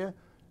Australia,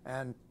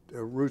 and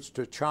routes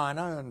to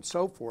China and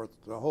so forth,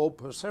 the whole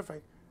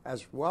Pacific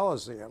as well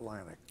as the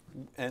Atlantic.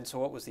 And so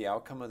what was the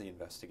outcome of the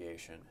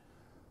investigation?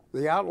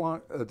 The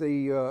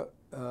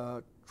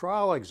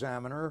trial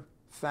examiner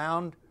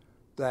found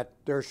that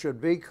there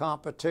should be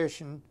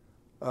competition,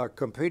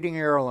 competing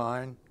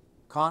airline,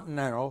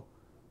 Continental,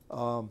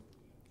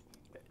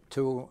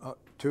 to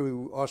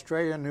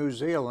Australia and New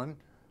Zealand,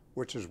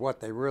 which is what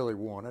they really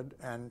wanted,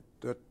 and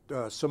that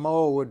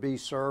Samoa would be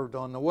served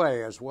on the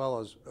way, as well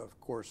as, of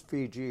course,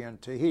 Fiji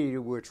and Tahiti,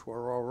 which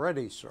were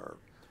already served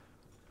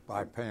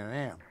by Pan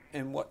Am.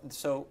 And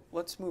so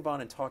let's move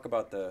on and talk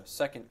about the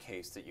second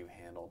case that you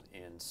handled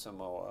in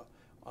Samoa,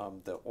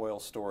 the oil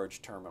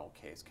storage terminal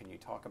case. Can you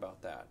talk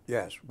about that?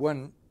 Yes.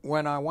 When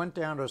I went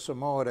down to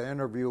Samoa to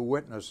interview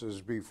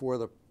witnesses before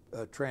the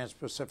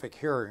Trans-Pacific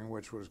hearing,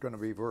 which was going to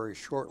be very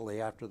shortly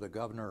after the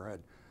governor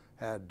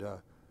had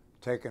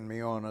taken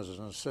me on as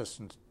an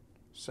assistant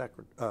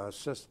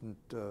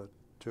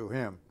to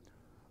him,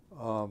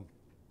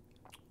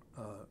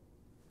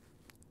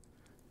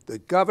 the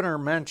governor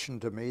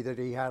mentioned to me that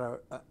he had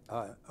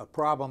a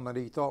problem that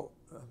he thought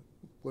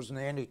was an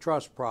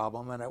antitrust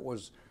problem, and it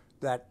was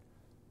that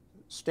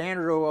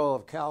Standard Oil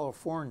of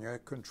California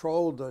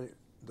controlled the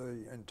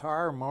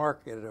entire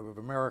market of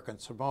American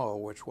Samoa,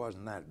 which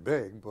wasn't that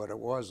big, but it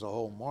was the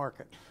whole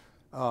market,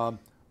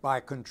 by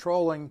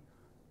controlling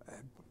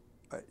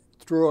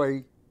through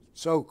a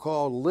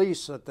so-called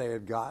lease that they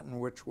had gotten,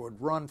 which would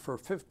run for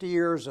 50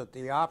 years at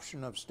the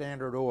option of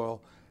Standard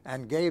Oil,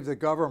 and gave the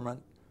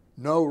government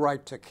no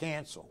right to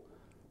cancel.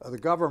 The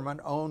government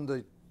owned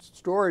the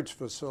storage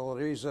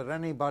facilities that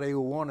anybody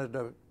who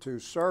wanted to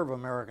serve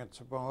American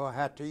Samoa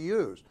had to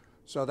use.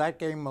 So that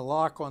gave them a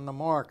lock on the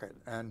market,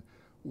 and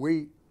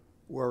we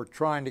were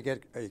trying to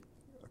get a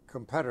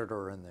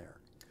competitor in there.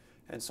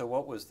 And so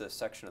what was the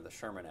section of the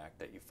Sherman Act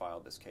that you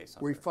filed this case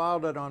under? We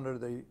filed it under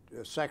the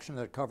section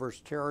that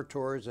covers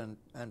territories and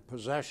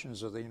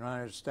possessions of the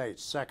United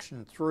States,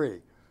 Section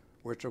 3,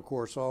 which of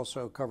course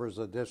also covers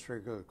the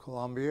District of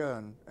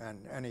Columbia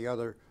and any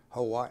other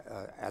Hawaii,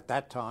 at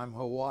that time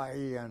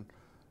Hawaii and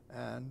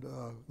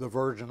the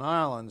Virgin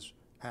Islands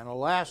and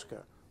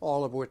Alaska,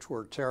 all of which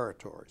were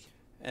territories.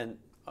 And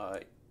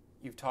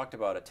you've talked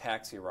about a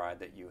taxi ride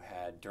that you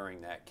had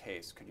during that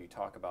case. Could you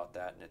talk about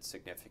that and its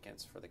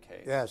significance for the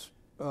case? Yes.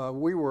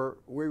 We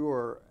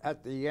were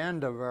at the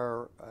end of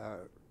our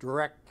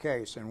direct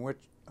case, in which,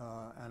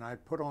 and I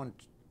put on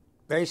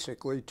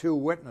basically two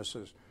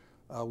witnesses.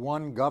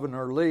 One,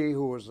 Governor Lee,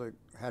 who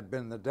had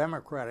been the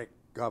Democratic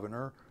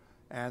governor,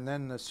 and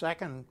then the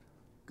second,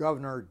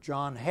 Governor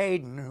John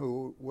Hayden,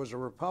 who was a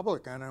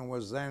Republican and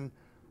was then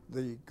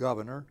the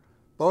governor,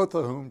 both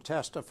of whom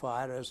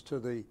testified as to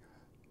the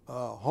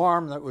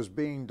harm that was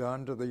being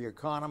done to the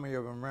economy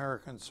of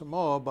American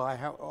Samoa by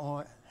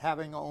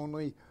having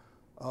only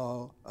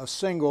a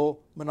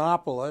single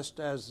monopolist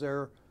as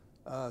their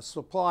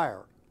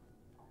supplier.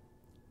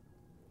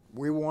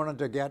 We wanted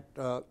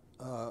to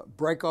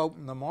break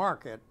open the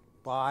market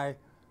by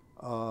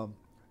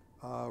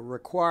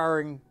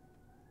requiring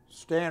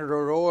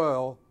Standard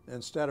Oil,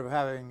 instead of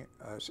having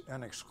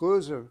an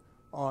exclusive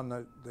on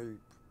the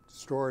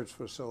storage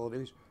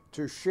facilities,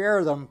 to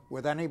share them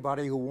with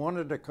anybody who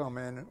wanted to come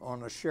in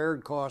on a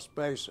shared cost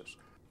basis.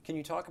 Can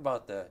you talk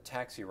about the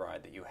taxi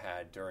ride that you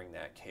had during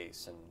that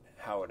case and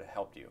how it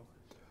helped you?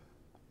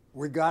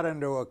 We got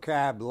into a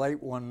cab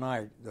late one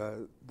night,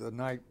 the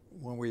night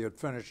when we had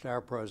finished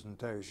our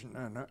presentation,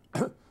 and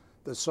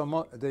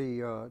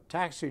the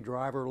taxi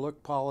driver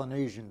looked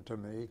Polynesian to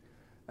me,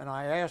 and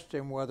I asked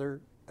him whether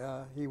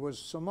he was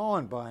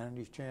Samoan by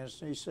any chance,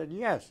 and he said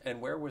yes.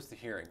 And where was the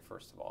hearing,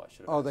 first of all? I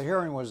should have Oh, the asked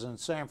hearing was in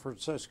San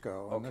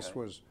Francisco, and this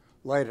was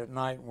late at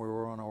night, and we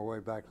were on our way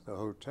back to the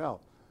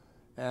hotel.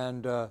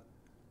 And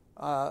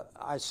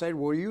I said,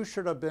 well, you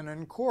should have been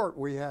in court.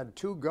 We had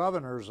two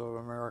governors of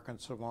American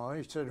Samoa.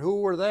 He said,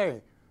 who were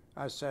they?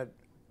 I said,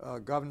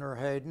 Governor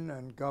Hayden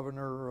and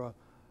Governor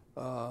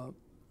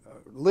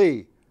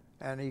Lee.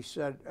 And he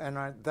said,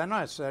 then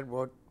I said,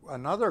 well,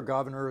 another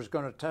governor is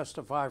going to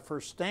testify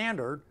for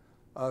Standard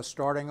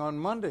starting on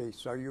Monday,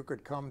 so you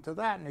could come to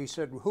that. And he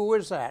said, who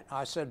is that?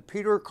 I said,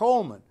 Peter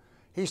Coleman.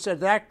 He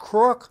said, that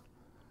crook?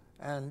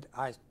 And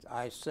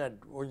I said,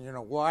 well, you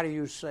know, why do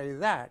you say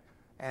that?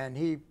 And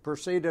he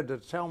proceeded to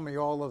tell me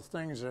all the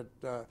things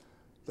that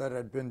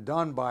had been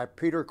done by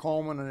Peter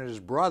Coleman and his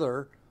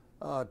brother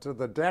to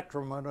the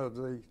detriment of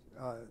the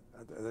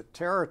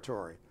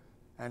territory.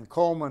 And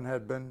Coleman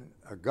had been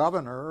a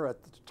governor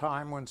at the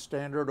time when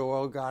Standard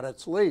Oil got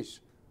its lease.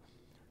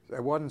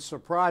 It wasn't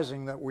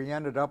surprising that we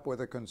ended up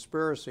with a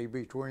conspiracy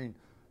between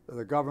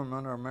the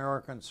government of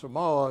American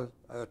Samoa,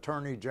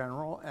 Attorney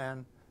General,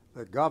 and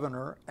the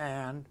governor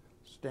and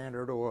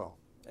Standard Oil.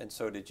 And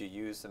so did you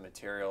use the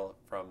material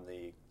from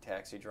the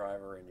taxi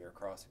driver in your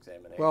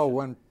cross-examination? Well,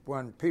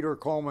 when Peter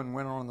Coleman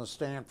went on the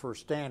stand for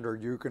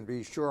Standard, you can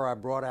be sure I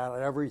brought out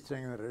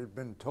everything that had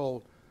been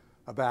told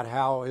about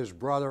how his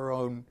brother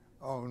owned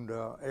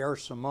Air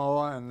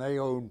Samoa, and they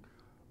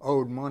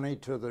owed money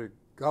to the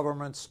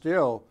government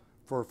still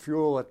for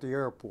fuel at the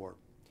airport.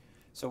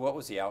 So what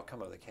was the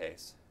outcome of the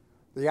case?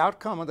 The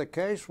outcome of the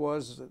case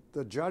was that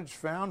the judge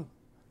found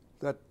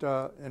that,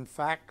 in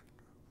fact,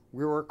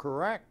 we were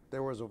correct.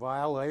 There was a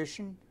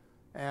violation,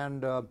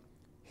 and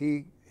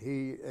he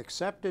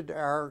accepted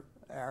our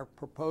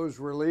proposed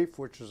relief,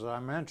 which, as I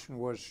mentioned,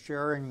 was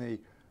sharing the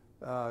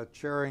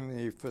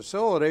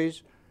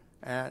facilities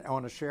and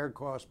on a shared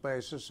cost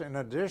basis. In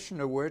addition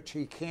to which,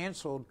 he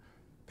canceled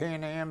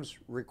Pan Am's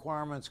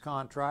requirements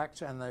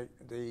contracts and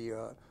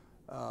the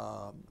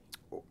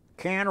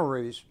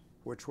canneries,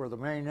 which were the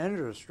main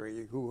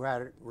industry, who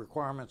had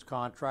requirements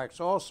contracts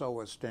also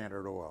with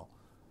Standard Oil.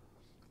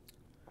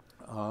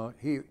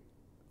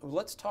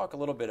 Let's talk a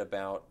little bit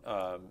about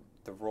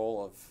the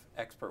role of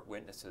expert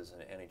witnesses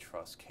in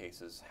antitrust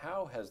cases.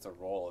 How has the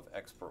role of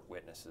expert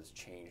witnesses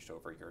changed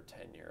over your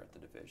tenure at the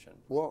division?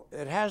 Well,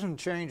 it hasn't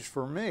changed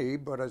for me,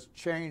 but it's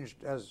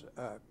changed as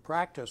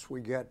practice.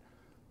 We get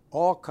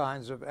all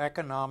kinds of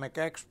economic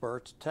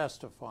experts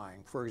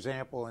testifying. For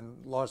example, in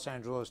Los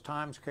Angeles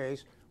Times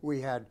case,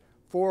 we had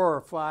 4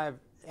 or 5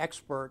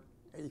 expert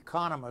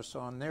economists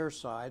on their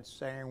side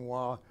saying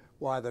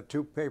why the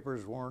two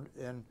papers weren't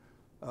in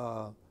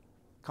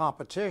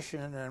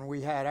competition, and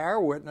we had our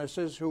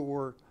witnesses who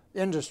were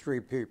industry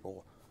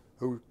people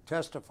who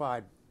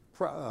testified,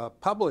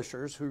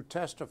 publishers who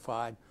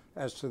testified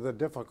as to the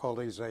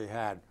difficulties they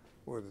had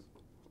with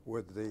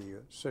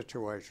the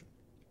situation.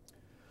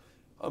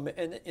 And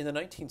in the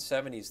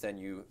 1970s, then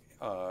you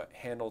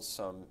handled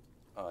some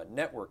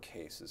network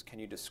cases. Can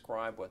you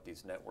describe what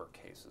these network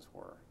cases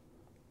were?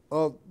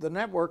 Well, the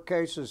network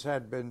cases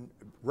had been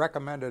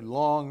recommended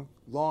long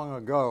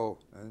ago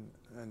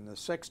in the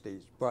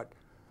 60s, but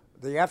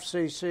the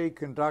FCC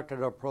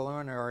conducted a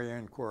preliminary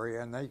inquiry,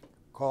 and they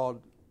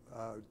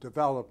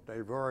developed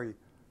a very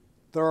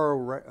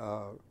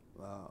thorough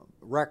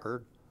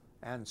record,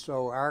 and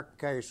so our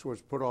case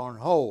was put on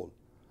hold.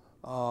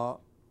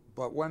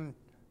 But when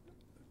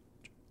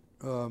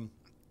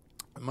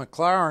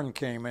McLaren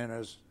came in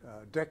as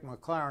Dick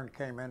McLaren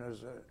came in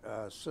as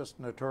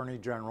Assistant Attorney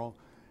General,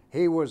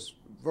 he was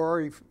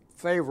very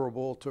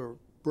favorable to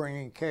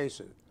bringing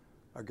cases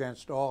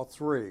against all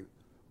 3.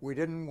 We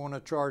didn't want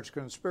to charge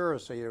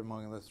conspiracy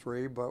among the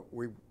 3, but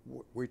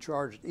we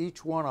charged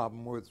each one of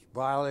them with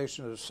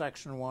violations of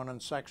Section 1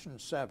 and Section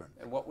 7.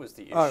 And what was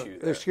the issue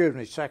there? Excuse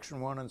me, Section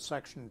 1 and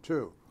Section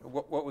 2.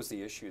 What was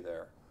the issue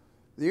there?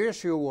 The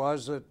issue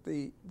was that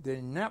the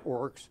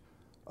networks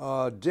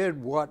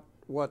did what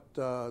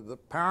the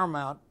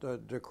Paramount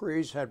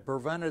decrees had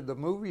prevented the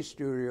movie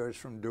studios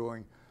from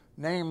doing,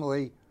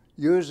 namely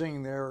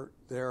using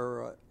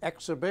their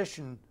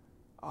exhibition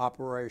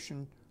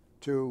operation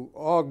to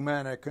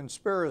augment a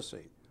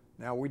conspiracy.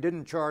 Now, we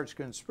didn't charge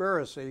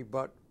conspiracy,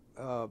 but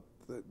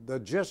the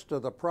gist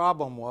of the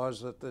problem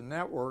was that the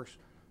networks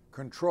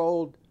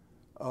controlled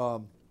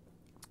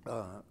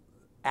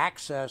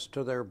access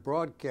to their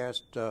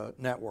broadcast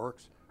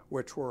networks,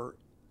 which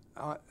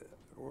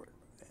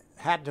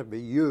had to be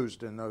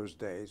used in those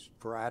days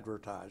for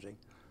advertising,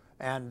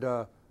 and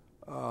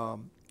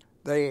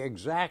they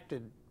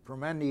exacted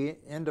from any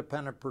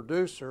independent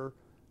producer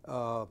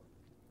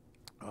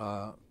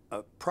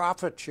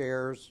profit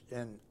shares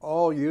in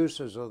all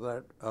uses of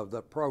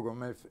the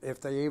program, if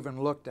they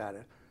even looked at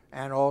it,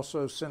 and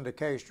also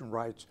syndication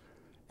rights.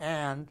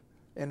 And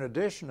in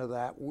addition to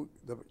that,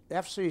 the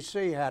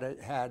FCC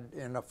had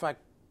in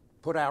effect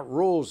put out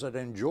rules that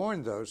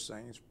enjoined those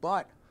things,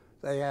 but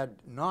they had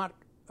not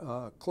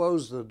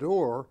closed the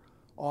door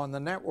on the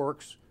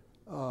networks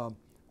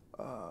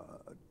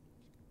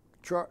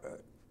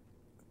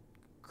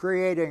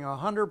creating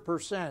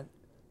 100%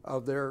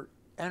 of their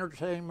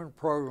entertainment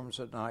programs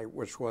at night,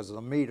 which was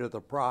the meat of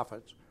the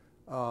profits,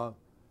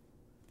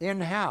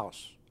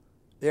 in-house,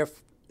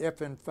 if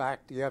in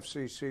fact the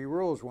FCC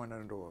rules went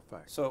into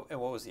effect. So, and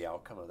what was the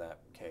outcome of that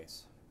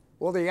case?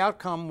 Well, the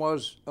outcome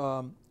was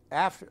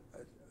after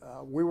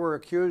we were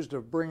accused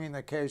of bringing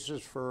the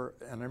cases for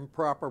an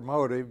improper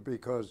motive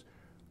because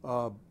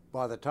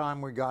by the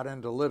time we got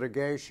into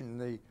litigation,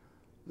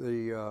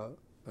 the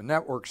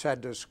networks had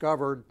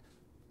discovered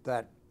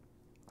that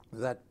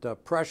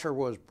pressure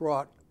was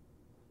brought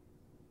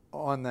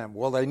on them.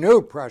 Well, they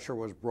knew pressure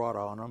was brought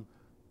on them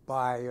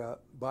by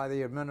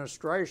the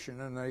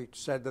administration, and they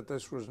said that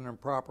this was an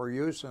improper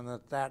use and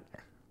that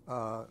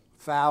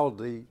fouled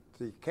the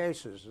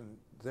cases, and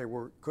they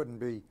couldn't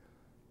be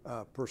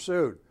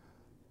pursued.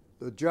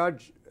 The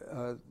judge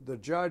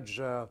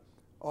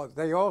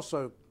they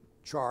also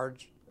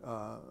charged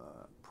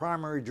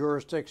primary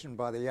jurisdiction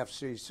by the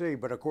FCC,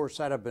 but of course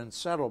that had been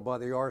settled by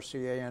the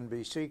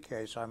RCA-NBC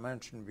case I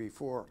mentioned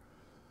before,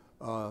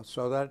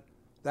 so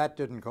that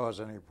didn't cause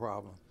any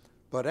problem.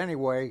 But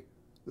anyway,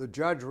 the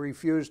judge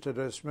refused to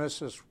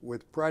dismiss us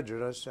with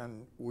prejudice,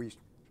 and we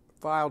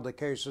filed the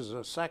cases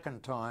a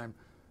second time,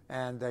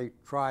 and they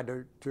tried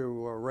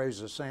to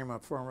raise the same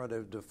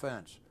affirmative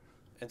defense.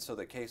 And so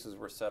the cases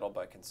were settled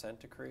by consent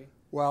decree?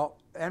 Well,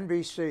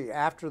 NBC,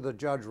 after the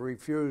judge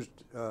refused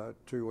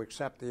to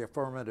accept the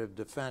affirmative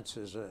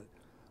defenses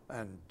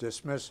and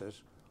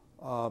dismisses,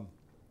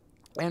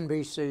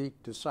 NBC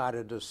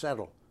decided to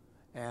settle.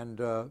 And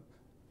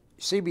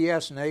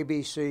CBS and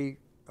ABC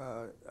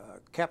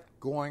kept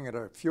going at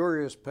a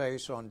furious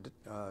pace on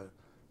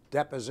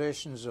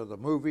depositions of the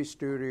movie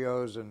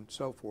studios and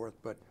so forth,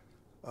 but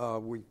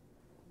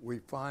we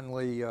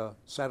finally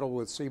settled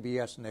with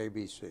CBS and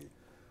ABC.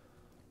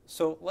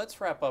 So let's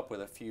wrap up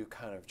with a few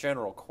kind of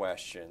general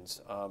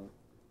questions.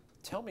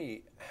 Tell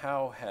me,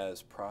 how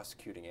has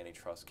prosecuting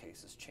antitrust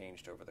cases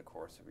changed over the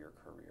course of your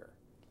career?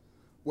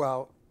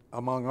 Well,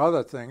 among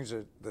other things,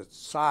 the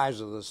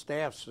size of the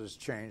staffs has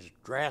changed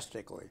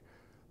drastically.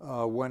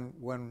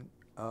 When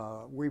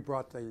we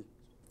brought the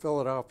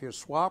Philadelphia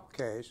swap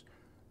case,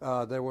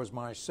 there was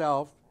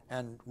myself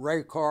and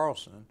Ray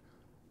Carlson,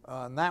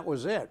 and that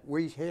was it.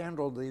 We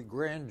handled the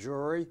grand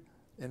jury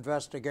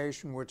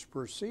investigation which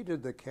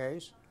preceded the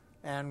case,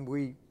 and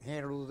we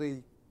handled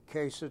the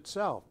case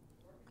itself.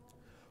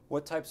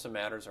 What types of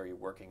matters are you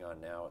working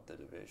on now at the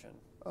division?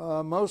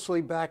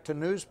 Mostly back to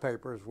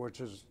newspapers, which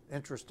is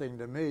interesting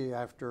to me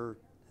after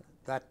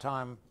that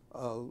time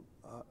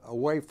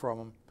away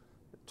from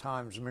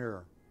Times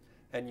Mirror.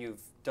 And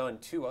you've done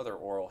 2 other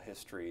oral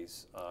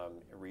histories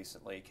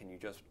recently. Can you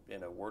just,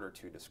 in a word or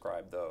two,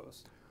 describe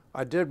those?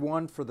 I did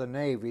one for the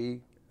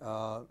Navy,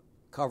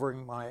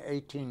 covering my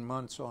 18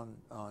 months on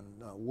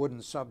wooden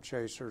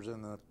subchasers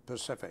in the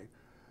Pacific.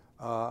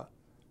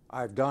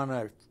 I've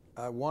done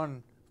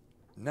one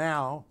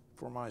now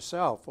for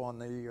myself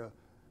on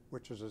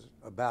which is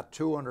about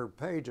 200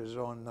 pages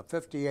on the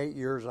 58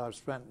 years I've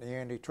spent in the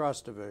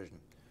Antitrust Division.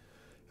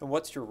 And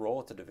what's your role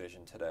at the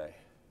division today?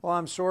 Well,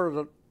 I'm sort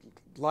of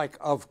like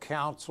of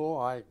counsel.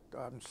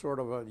 I'm sort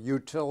of a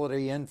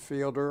utility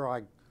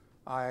infielder.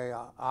 I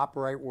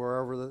operate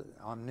wherever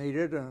I'm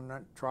needed and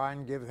I try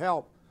and give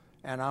help.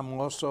 And I'm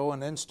also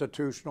an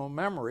institutional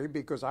memory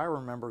because I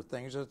remember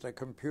things that the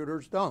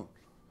computers don't.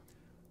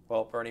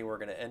 Well, Bernie, we're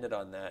going to end it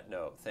on that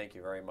note. Thank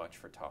you very much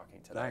for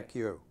talking today. Thank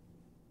you.